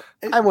be like,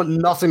 I want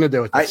nothing to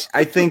do with this.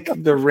 I think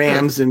the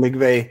Rams and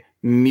McVay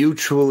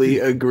mutually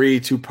agree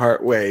to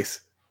part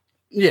ways.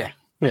 Yeah.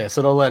 Yeah.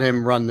 So they'll let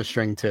him run the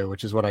string too,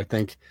 which is what I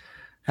think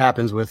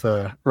happens with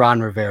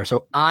Ron Rivera.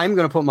 So I'm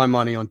going to put my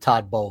money on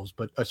Todd Bowles,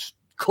 but a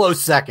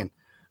close second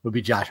would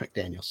be Josh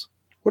McDaniels.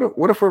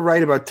 What if we're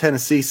right about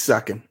Tennessee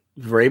sucking?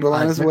 Vrabel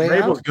on his way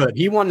out? Vrabel's good.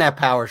 He won that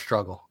power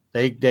struggle.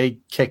 They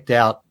kicked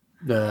out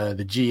the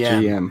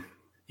GM.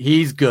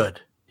 He's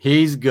good.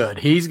 He's good.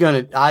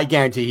 I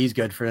guarantee he's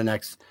good for the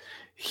next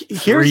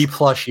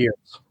 3+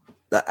 years.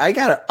 I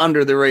got an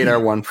under the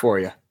radar one for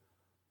you.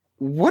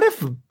 What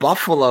if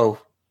Buffalo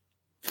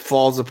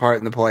falls apart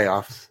in the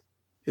playoffs?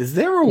 Is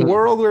there a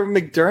world where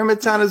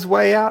McDermott's on his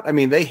way out? I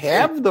mean, they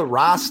have the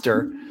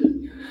roster.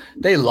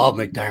 They love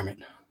McDermott.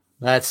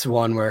 That's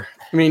one where,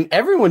 I mean,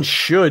 everyone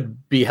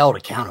should be held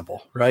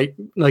accountable, right?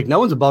 Like, no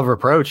one's above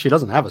reproach. He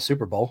doesn't have a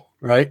Super Bowl,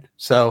 right?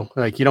 So,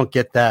 like, you don't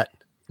get that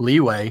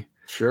leeway.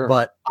 Sure.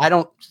 But I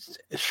don't,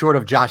 short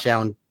of Josh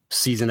Allen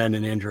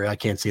season-ending injury, I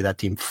can't see that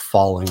team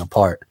falling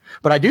apart.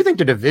 But I do think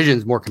the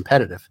division's more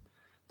competitive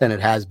than it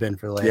has been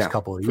for the last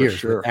couple of years.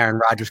 Sure. With Aaron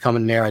Rodgers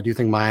coming in there, I do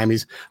think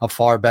Miami's a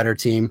far better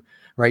team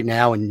right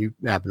now, and you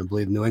happen to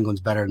believe New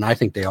England's better than I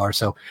think they are.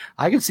 So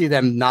I could see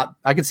them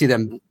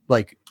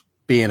like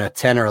being a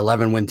 10 or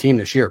 11 win team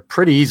this year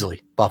pretty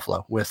easily.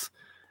 Buffalo,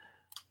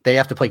 they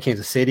have to play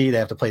Kansas City, they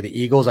have to play the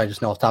Eagles. I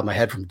just know off the top of my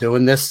head from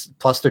doing this,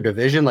 plus their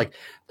division, like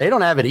they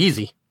don't have it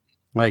easy.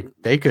 Like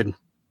they could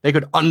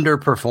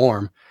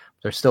underperform.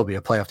 There'll still be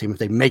a playoff team. If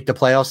they make the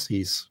playoffs,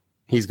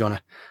 he's going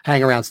to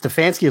hang around.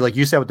 Stefanski, like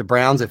you said with the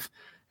Browns, if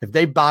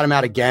they bottom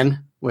out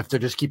again, if they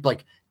just keep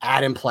like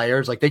adding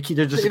players, like they're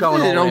just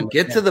going. They don't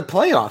get to the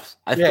playoffs.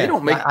 If they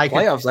don't make the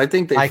playoffs, I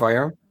think they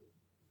fire him.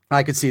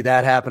 I could see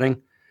that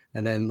happening.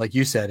 And then, like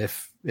you said,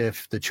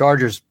 if the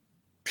Chargers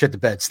shit the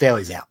bed,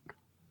 Staley's out.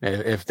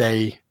 If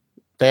they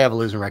have a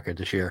losing record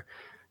this year,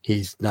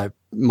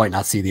 might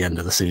not see the end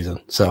of the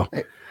season. So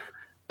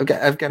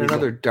I've got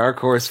another dark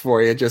horse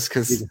for you, just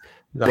because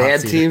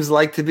bad teams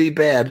like to be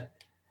bad.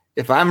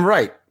 If I'm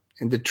right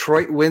and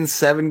Detroit wins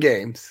 7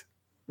 games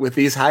with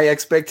these high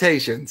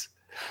expectations,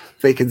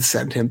 they can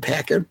send him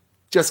packing.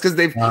 Just because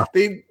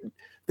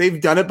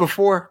they've done it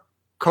before.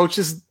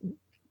 Coaches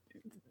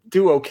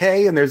do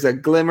okay, and there's a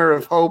glimmer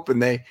of hope,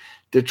 and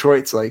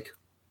Detroit's like,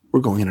 we're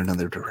going in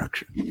another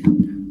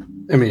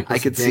direction. I mean, I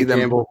could see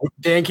them.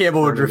 Dan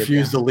Campbell would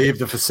refuse to leave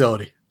the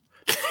facility.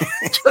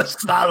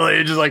 Just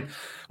like,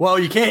 well,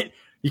 you can't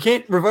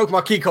revoke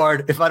my key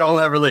card if I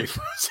don't ever leave.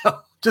 So I'm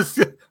just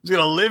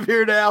gonna live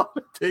here now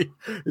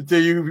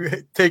until you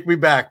take me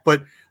back.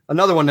 But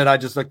another one that I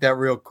just looked at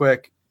real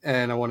quick,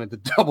 and I wanted to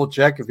double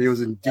check if he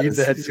was indeed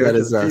the head coach.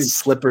 That is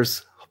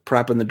slippers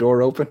propping the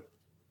door open.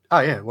 Oh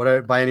yeah,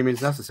 whatever, by any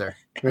means necessary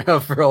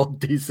for old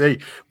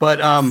DC. But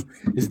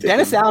is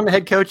Dennis Allen the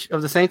head coach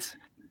of the Saints?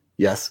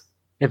 Yes.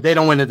 If they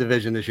don't win the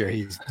division this year,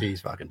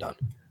 he's fucking done.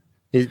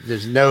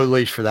 There's no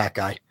leash for that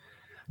guy.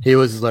 He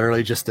was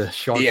literally just a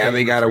short. Yeah,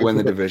 they got to win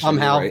the division.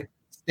 Somehow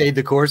stayed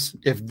the course.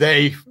 If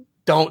they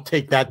don't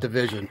take that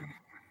division,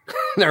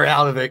 they're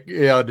out of it.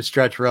 The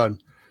stretch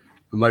run.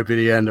 It might be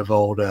the end of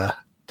old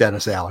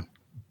Dennis Allen.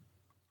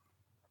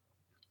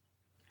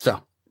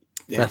 So,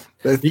 yeah,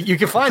 you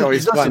can find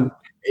always fun.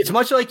 It's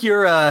much like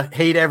your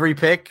hate every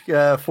pick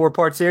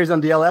 4-part series on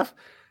DLF.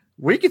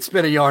 We could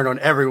spin a yarn on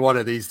every one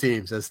of these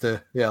teams as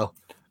to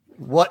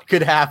what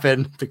could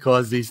happen to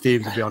cause these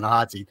teams to be on the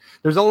hot seat.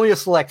 There's only a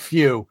select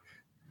few,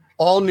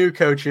 all new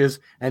coaches,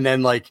 and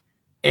then like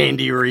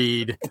Andy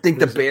Reid. I think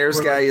the Bears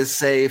guy is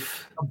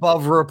safe.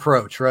 Above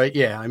reproach, right?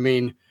 Yeah, I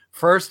mean,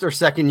 first or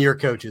second year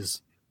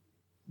coaches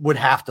would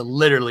have to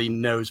literally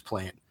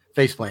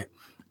face plant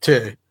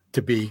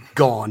to be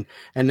gone.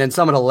 And then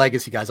some of the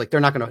legacy guys, like they're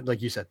not going to,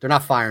 like you said, they're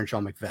not firing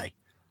Sean McVay.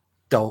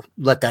 They'll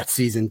let that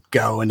season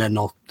go, and then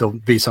there'll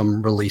be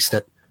some release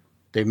that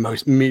they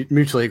most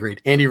mutually agreed.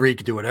 Andy Reid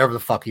can do whatever the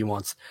fuck he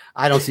wants.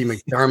 I don't see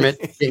McDermott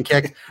getting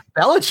kicked.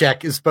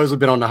 Belichick is supposedly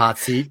been on the hot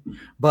seat,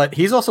 but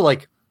he's also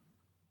like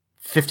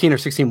 15 or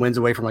 16 wins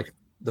away from like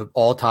the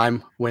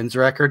all-time wins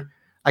record.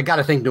 I got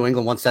to think New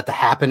England wants that to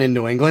happen in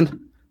New England.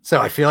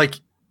 So I feel like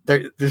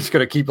they're just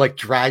going to keep like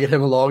dragging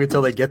him along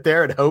until they get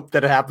there and hope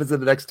that it happens in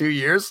the next 2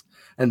 years,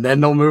 and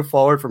then they'll move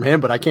forward from him.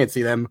 But I can't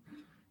see them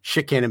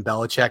shit canning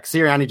Belichick.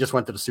 Sirianni just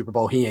went to the Super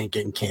Bowl. He ain't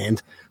getting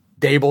canned.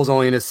 Dable's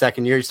only in his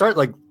second year. You start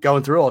like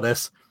going through all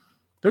this.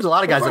 There's a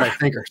lot of guys that I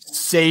think are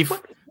safe,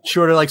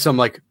 short of like some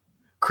like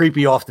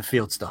creepy off the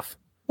field stuff.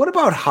 What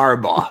about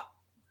Harbaugh?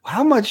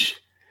 How much?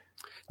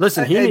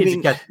 Listen, he needs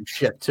to get some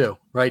shit too,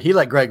 right? He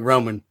let Greg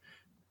Roman.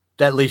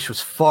 That leash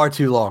was far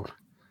too long.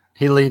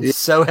 He leaned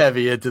so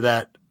heavy into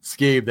that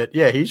scheme that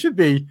he should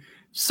be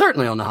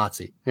certainly on the hot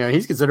seat.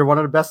 He's considered one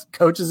of the best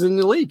coaches in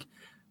the league,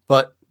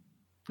 but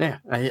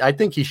I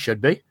think he should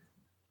be.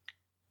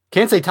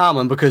 Can't say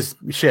Tomlin because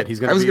shit, he's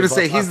going to. I was going to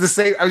say he's the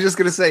same. I was just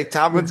going to say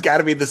Tomlin's got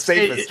to be the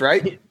safest,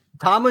 right?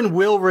 Tomlin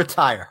will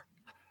retire.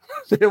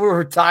 He will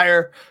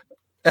retire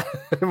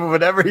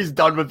whenever he's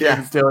done with the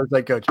Steelers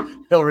head coach.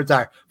 He'll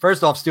retire.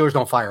 First off, Steelers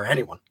don't fire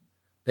anyone.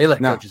 They let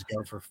coaches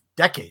go for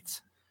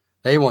decades.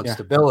 They want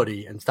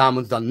stability, and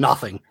Tomlin's done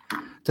nothing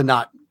to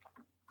not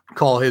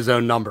call his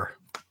own number.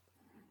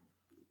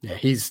 Yeah,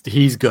 he's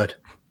good.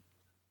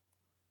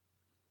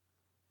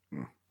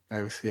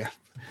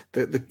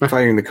 The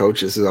firing the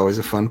coaches is always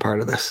a fun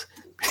part of this.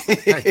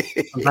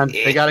 Sometimes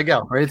they got to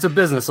go, right? It's a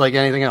business like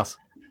anything else.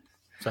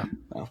 So,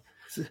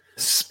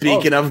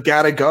 speaking of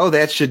gotta go,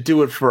 that should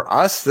do it for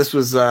us. This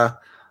was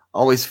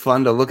always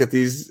fun to look at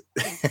these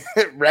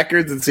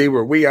records and see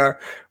where we are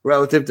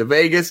relative to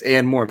Vegas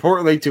and more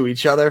importantly to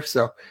each other.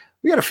 So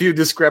we got a few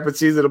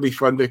discrepancies that'll be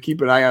fun to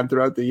keep an eye on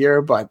throughout the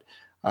year, but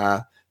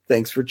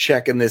thanks for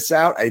checking this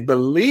out. I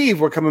believe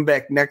we're coming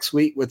back next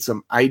week with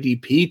some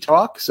IDP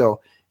talk.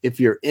 So if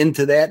you're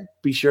into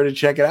that, be sure to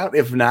check it out.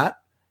 If not,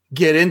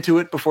 get into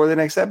it before the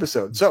next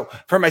episode. So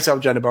for myself,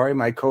 John DeBari,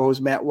 my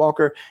co-host Matt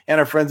Walker, and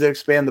our friends that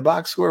Expand the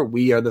Box Score,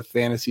 we are the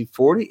Fantasy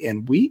 40,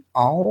 and we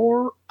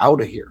are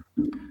out of here.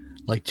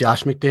 Like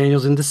Josh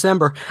McDaniels in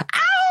December.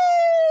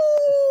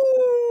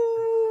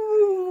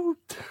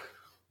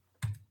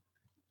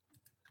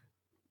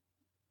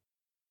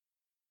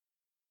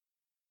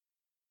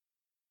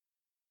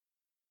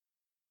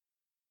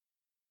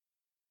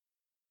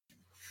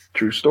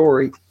 True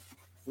story.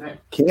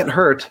 Can't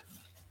hurt.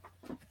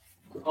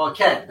 Well, it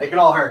can. They can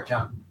all hurt,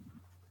 John.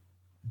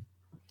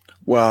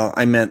 Well,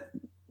 I meant,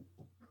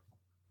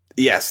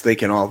 yes, they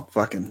can all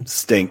fucking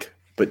stink,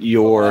 but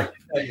your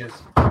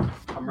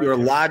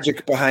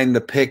logic behind the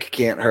pick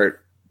can't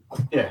hurt.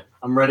 Yeah,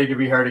 I'm ready to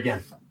be hurt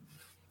again.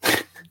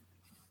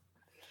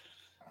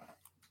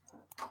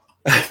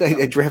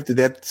 I drafted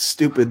that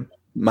stupid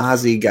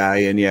Mozzie guy,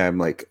 and I'm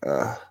like,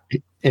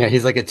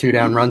 he's like a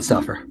 2-down run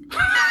stuffer.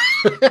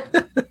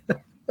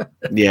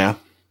 Yeah.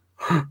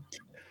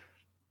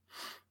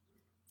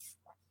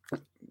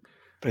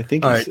 But I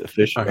think he's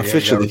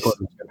officially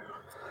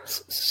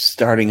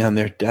starting on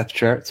their depth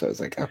chart. So I was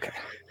like, okay.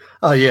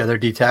 Oh, yeah, their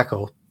D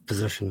tackle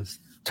position is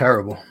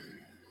terrible.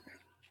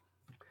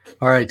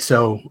 All right,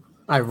 so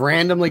I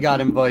randomly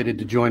got invited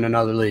to join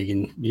another league,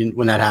 and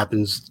when that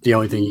happens, the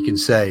only thing you can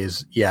say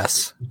is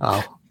yes.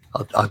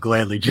 I'll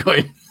gladly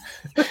join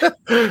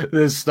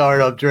this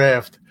startup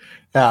draft.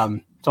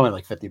 It's only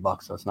like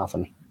 $50, so it's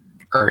nothing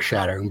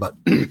earth-shattering, but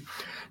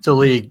it's a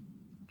league.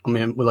 I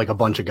mean, with like a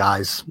bunch of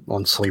guys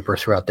on sleeper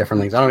throughout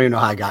different leagues. I don't even know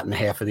how I got in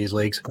half of these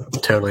leagues, to be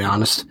totally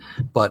honest.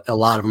 But a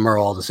lot of them are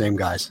all the same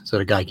guys. So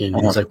the guy came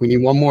in, he's like, "We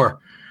need one more.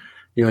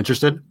 You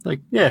interested?"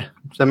 Like, yeah.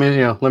 I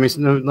mean, let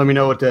me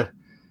know what the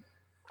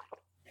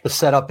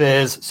setup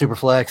is. Super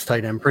flex,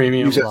 tight end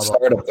premium. You said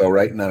startup though,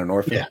 right? Not an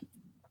orphan. Yeah.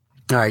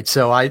 All right.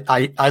 So I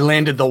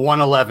landed the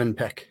 111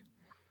 pick.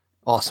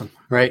 Awesome,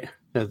 right?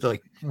 It's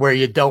like where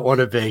you don't want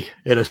to be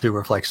in a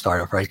super flex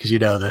startup, right? Because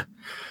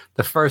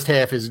the first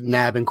half is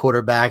nabbing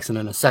quarterbacks, and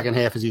then the second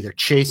half is either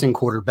chasing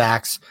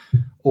quarterbacks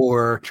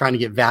or trying to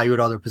get value at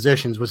other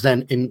positions, which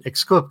then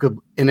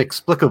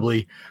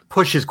inexplicably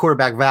pushes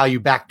quarterback value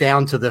back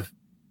down to the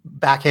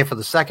back half of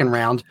the second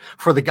round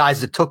for the guys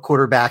that took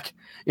quarterback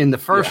in the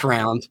first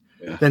round.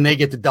 Yeah. Then they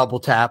get to double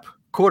tap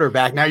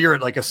quarterback. Now you're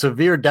at like a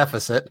severe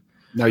deficit.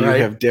 Now you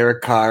have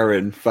Derek Carr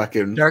and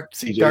fucking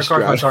CJ Derek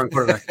Carr's my starting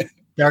quarterback.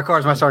 Derek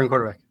Carr's my starting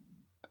quarterback.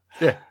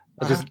 Yeah,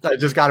 I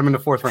just got him in the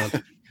fourth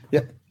round.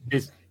 Yeah.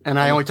 And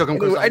I only took him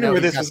because I knew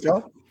where this was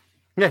going.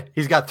 Yeah,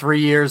 he's got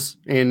 3 years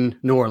in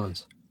New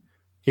Orleans.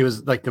 He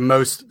was like the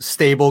most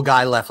stable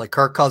guy left. Like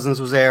Kirk Cousins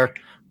was there,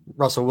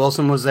 Russell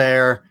Wilson was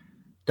there,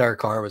 Derek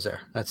Carr was there.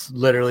 That's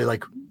literally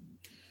like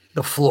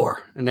the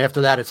floor. And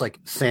after that, it's like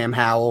Sam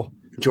Howell,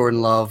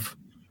 Jordan Love,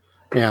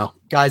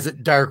 guys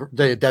that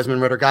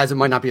Desmond Ridder, guys that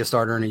might not be a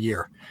starter in a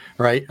year,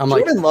 right?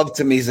 Jordan Love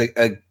to me is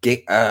a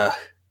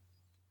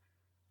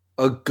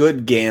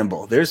good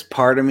gamble. There's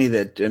part of me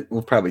that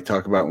we'll probably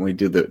talk about when we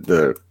do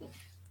the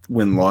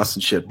win-loss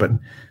and shit, but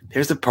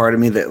there's a part of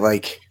me that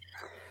like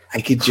I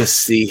could just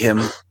see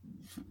him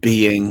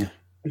being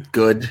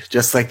good,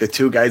 just like the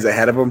two guys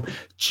ahead of him,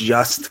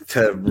 just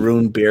to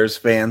ruin Bears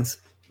fans.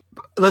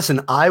 Listen,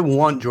 I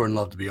want Jordan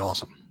Love to be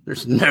awesome.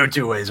 There's no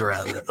two ways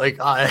around it. Like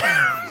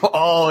I'm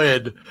all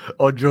in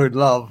on Jordan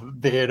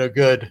Love being a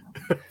good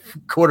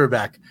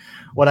quarterback.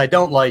 What I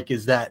don't like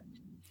is that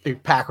the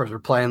Packers are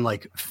playing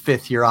like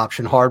fifth-year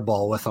option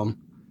hardball with him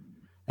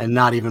and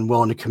not even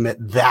willing to commit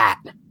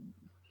that.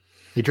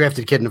 They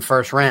drafted a kid in the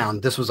first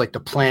round. This was like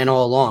the plan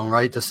all along,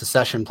 right? The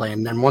succession plan.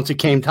 And then once it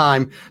came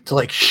time to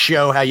like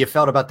show how you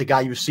felt about the guy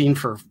you've seen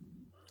for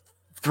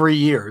 3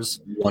 years.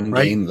 One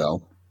game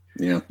though.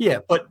 Yeah.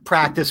 Yeah, but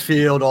practice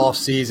field, off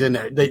season,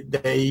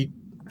 they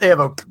have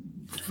a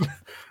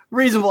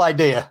reasonable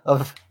idea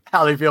of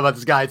how they feel about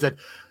this guy. And said,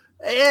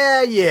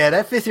 yeah,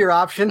 that fifth-year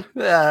option,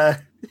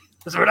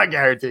 so we're not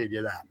guaranteeing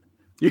you that.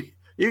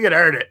 You can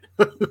earn it.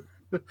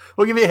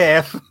 We'll give you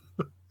half.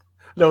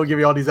 No, we'll give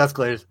you all these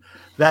escalators.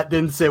 That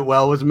didn't sit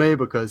well with me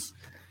because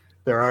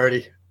they're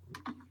already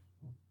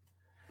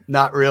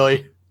not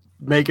really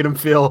making them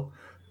feel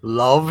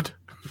loved.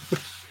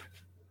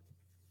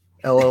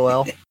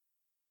 LOL.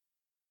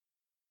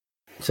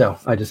 So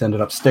I just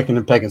ended up sticking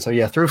and picking. So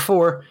yeah, through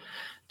 4,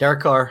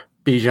 Derek Carr,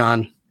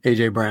 Bijan,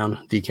 AJ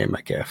Brown, DK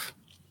Metcalf.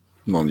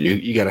 Well,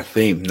 you got a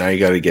theme. Now you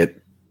got to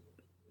get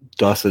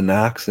Dawson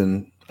Knox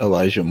and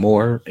Elijah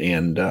Moore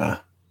and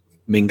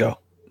Mingo.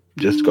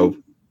 Just go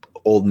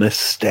Old Miss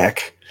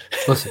stack.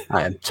 Listen,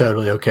 I am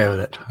totally okay with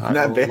it. I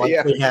don't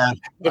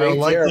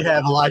like to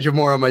have Elijah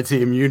Moore on my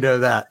team. You know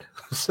that.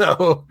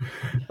 So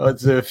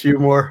what's a few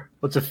more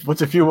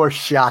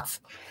shots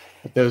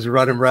at those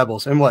running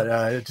rebels? And what?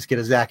 Just get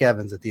a Zach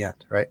Evans at the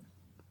end, right?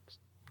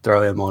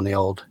 Throw him on the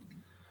old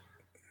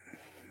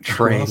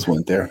train. Who else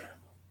went there?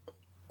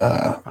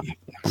 I'm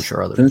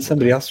sure didn't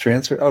somebody else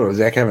transfer? Oh, it was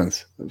Zach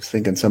Evans. I was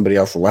thinking somebody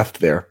else left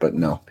there, but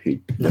no,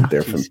 he went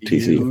there from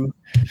TCU.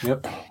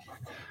 Yep.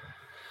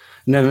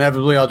 And then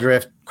inevitably I'll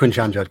draft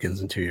Quinshon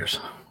Judkins in 2 years.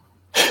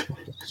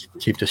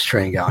 Keep this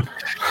train going.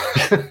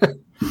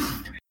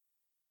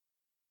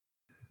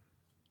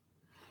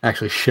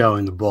 Actually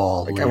showing the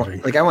ball.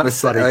 I want to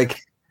say,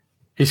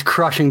 he's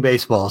crushing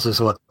baseballs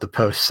is what the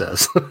post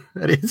says.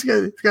 And he's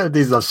got a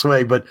decent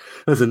swing, but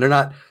listen, they're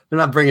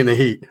not bringing the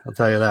heat. I'll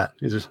tell you that.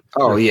 He's just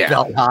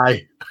belt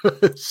high,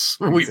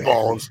 sweet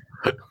balls.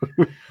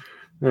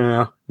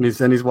 Yeah,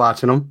 and he's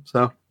watching them.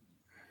 So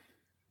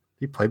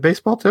he played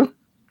baseball too.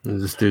 And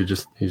this dude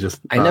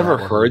I never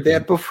heard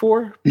that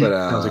before, but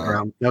that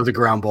was a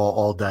ground ball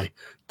all day.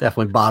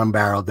 Definitely bottom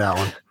barreled that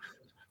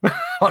one.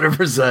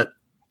 100%.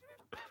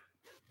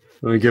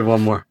 Let me give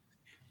one more.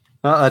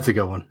 Oh, that's a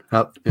good one.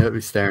 Oh, yeah,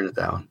 we're staring at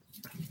that one.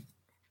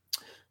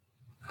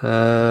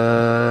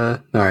 All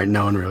right,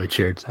 no one really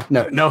cheered.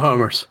 No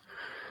homers.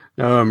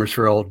 No homers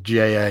for old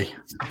JA.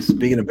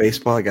 Speaking of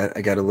baseball, I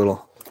got a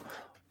little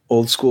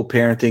old school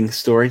parenting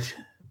story.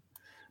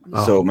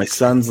 Oh. So my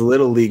son's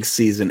little league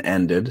season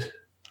ended.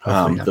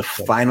 The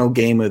final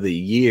game of the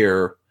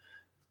year,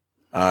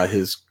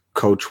 his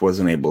coach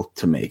wasn't able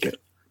to make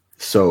it.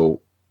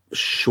 So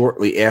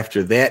shortly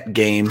after that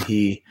game,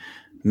 he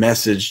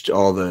messaged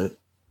all the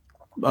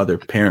other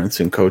parents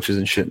and coaches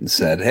and shit and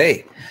said,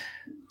 "Hey,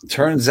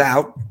 turns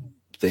out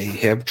they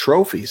have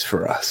trophies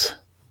for us.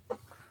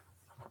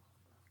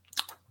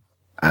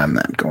 I'm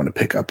not going to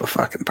pick up a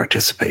fucking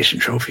participation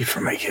trophy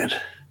for my kid."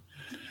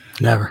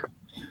 Never.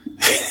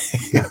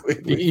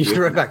 You should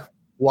write back.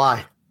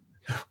 Why?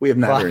 We have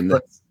not earned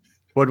this.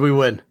 Would we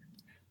win?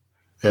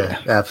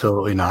 Yeah,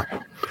 absolutely not.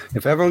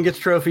 If everyone gets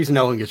trophies,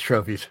 no one gets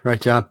trophies. Right,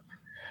 John?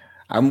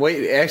 I'm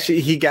waiting.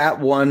 Actually, he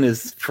got one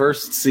his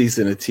first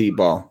season of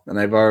T-ball, and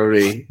I've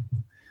already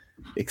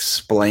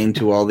explained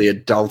to all the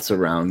adults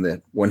around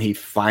that when he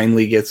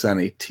finally gets on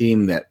a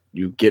team that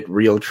you get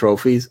real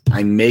trophies,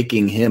 I'm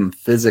making him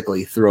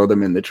physically throw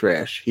them in the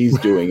trash. He's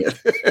doing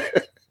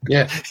it.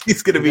 Yeah.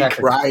 He's going to be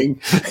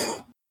crying.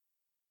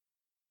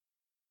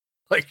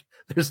 Like,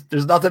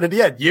 there's nothing at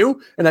the end.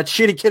 You and that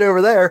shitty kid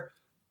over there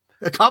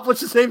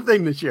accomplished the same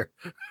thing this year.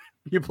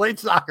 You played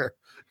soccer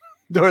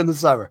during the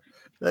summer.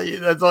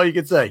 That's all you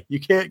can say. You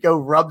can't go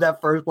rub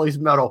that first place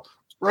medal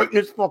right in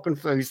his fucking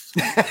face.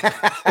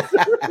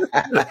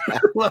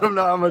 Let him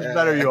know how much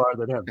better you are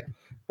than him.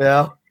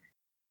 Yeah.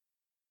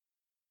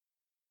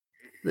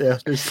 Yeah.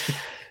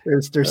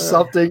 There's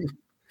something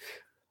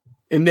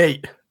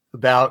innate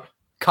about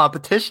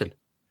competition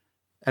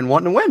and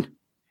wanting to win.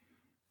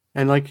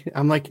 And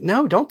I'm like,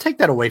 no, don't take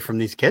that away from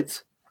these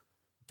kids.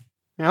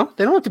 You know,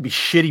 they don't have to be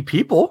shitty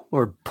people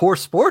or poor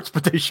sports,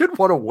 but they should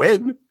want to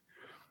win.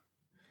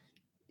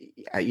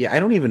 Yeah, I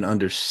don't even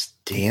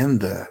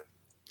understand the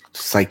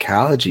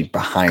psychology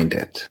behind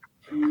it.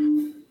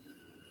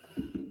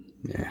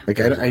 Yeah,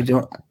 like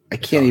I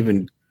can't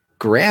even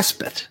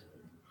grasp it.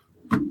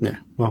 Yeah,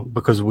 well,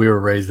 because we were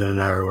raised in an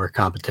era where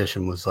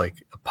competition was like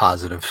a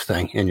positive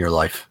thing in your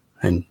life,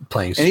 and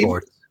playing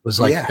sports was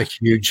like a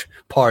huge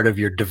part of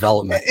your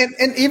development.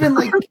 And even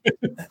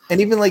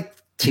like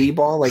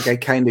T-ball, like I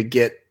kind of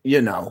get,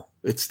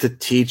 it's to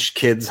teach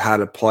kids how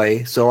to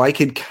play. So I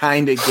could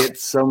kind of get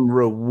some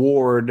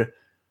reward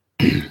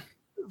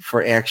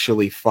for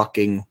actually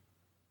fucking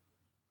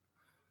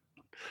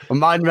a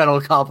monumental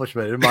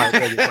accomplishment, in my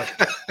opinion.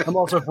 But I'm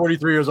also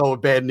 43 years old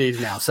with bad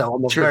knees now, so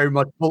I'm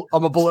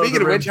a below.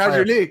 Speaking of which, how's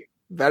your knee?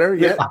 Better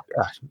yet? Oh,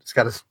 gosh,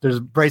 there's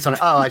a brace on it.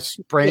 Oh, I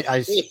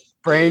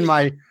sprained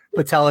my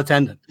patella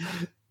tendon.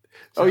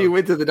 So, you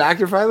went to the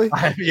doctor finally?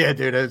 Yeah,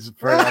 dude. I was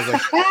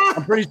like,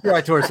 I'm pretty sure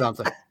I tore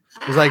something.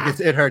 It's like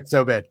it hurt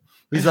so bad.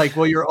 He's like,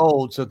 well, you're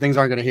old, so things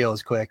aren't going to heal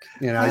as quick.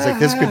 He's like,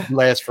 this could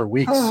last for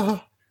weeks.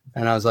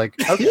 And I was like,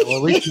 okay, well,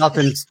 at least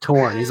nothing's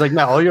torn. He's like,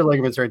 no, all your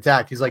ligaments are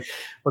intact. He's like,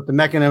 but the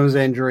mechanism of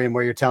injury and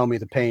where you're telling me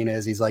the pain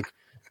is, he's like,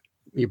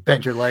 you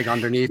bent your leg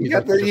underneath. You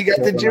got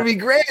the Jimmy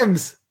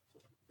Grahams.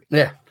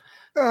 Yeah.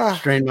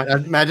 Strained my.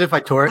 Imagine if I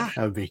tore it.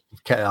 That would be.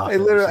 I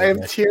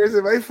have tears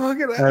in my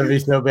fucking eyes. That would be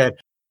so bad.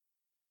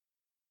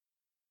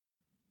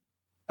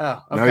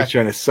 Oh, okay. Now he's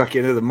trying to suck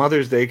into the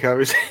Mother's Day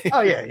conversation.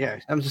 Oh yeah.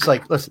 I'm just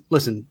like,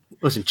 listen,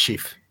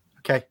 Chief.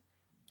 Okay,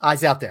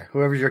 eyes out there.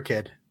 Whoever's your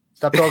kid,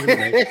 stop talking to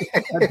me.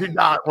 I do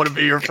not want to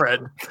be your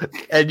friend.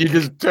 And you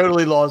just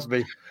totally lost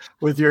me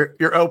with your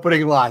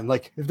opening line.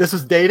 Like, if this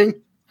is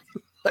dating,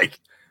 like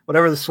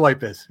whatever the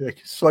swipe is, like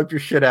swipe your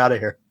shit out of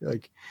here.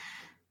 Like,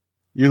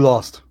 you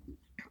lost.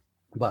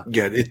 But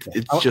yeah, it's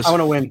just I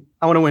want to win.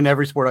 I want to win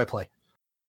every sport I play.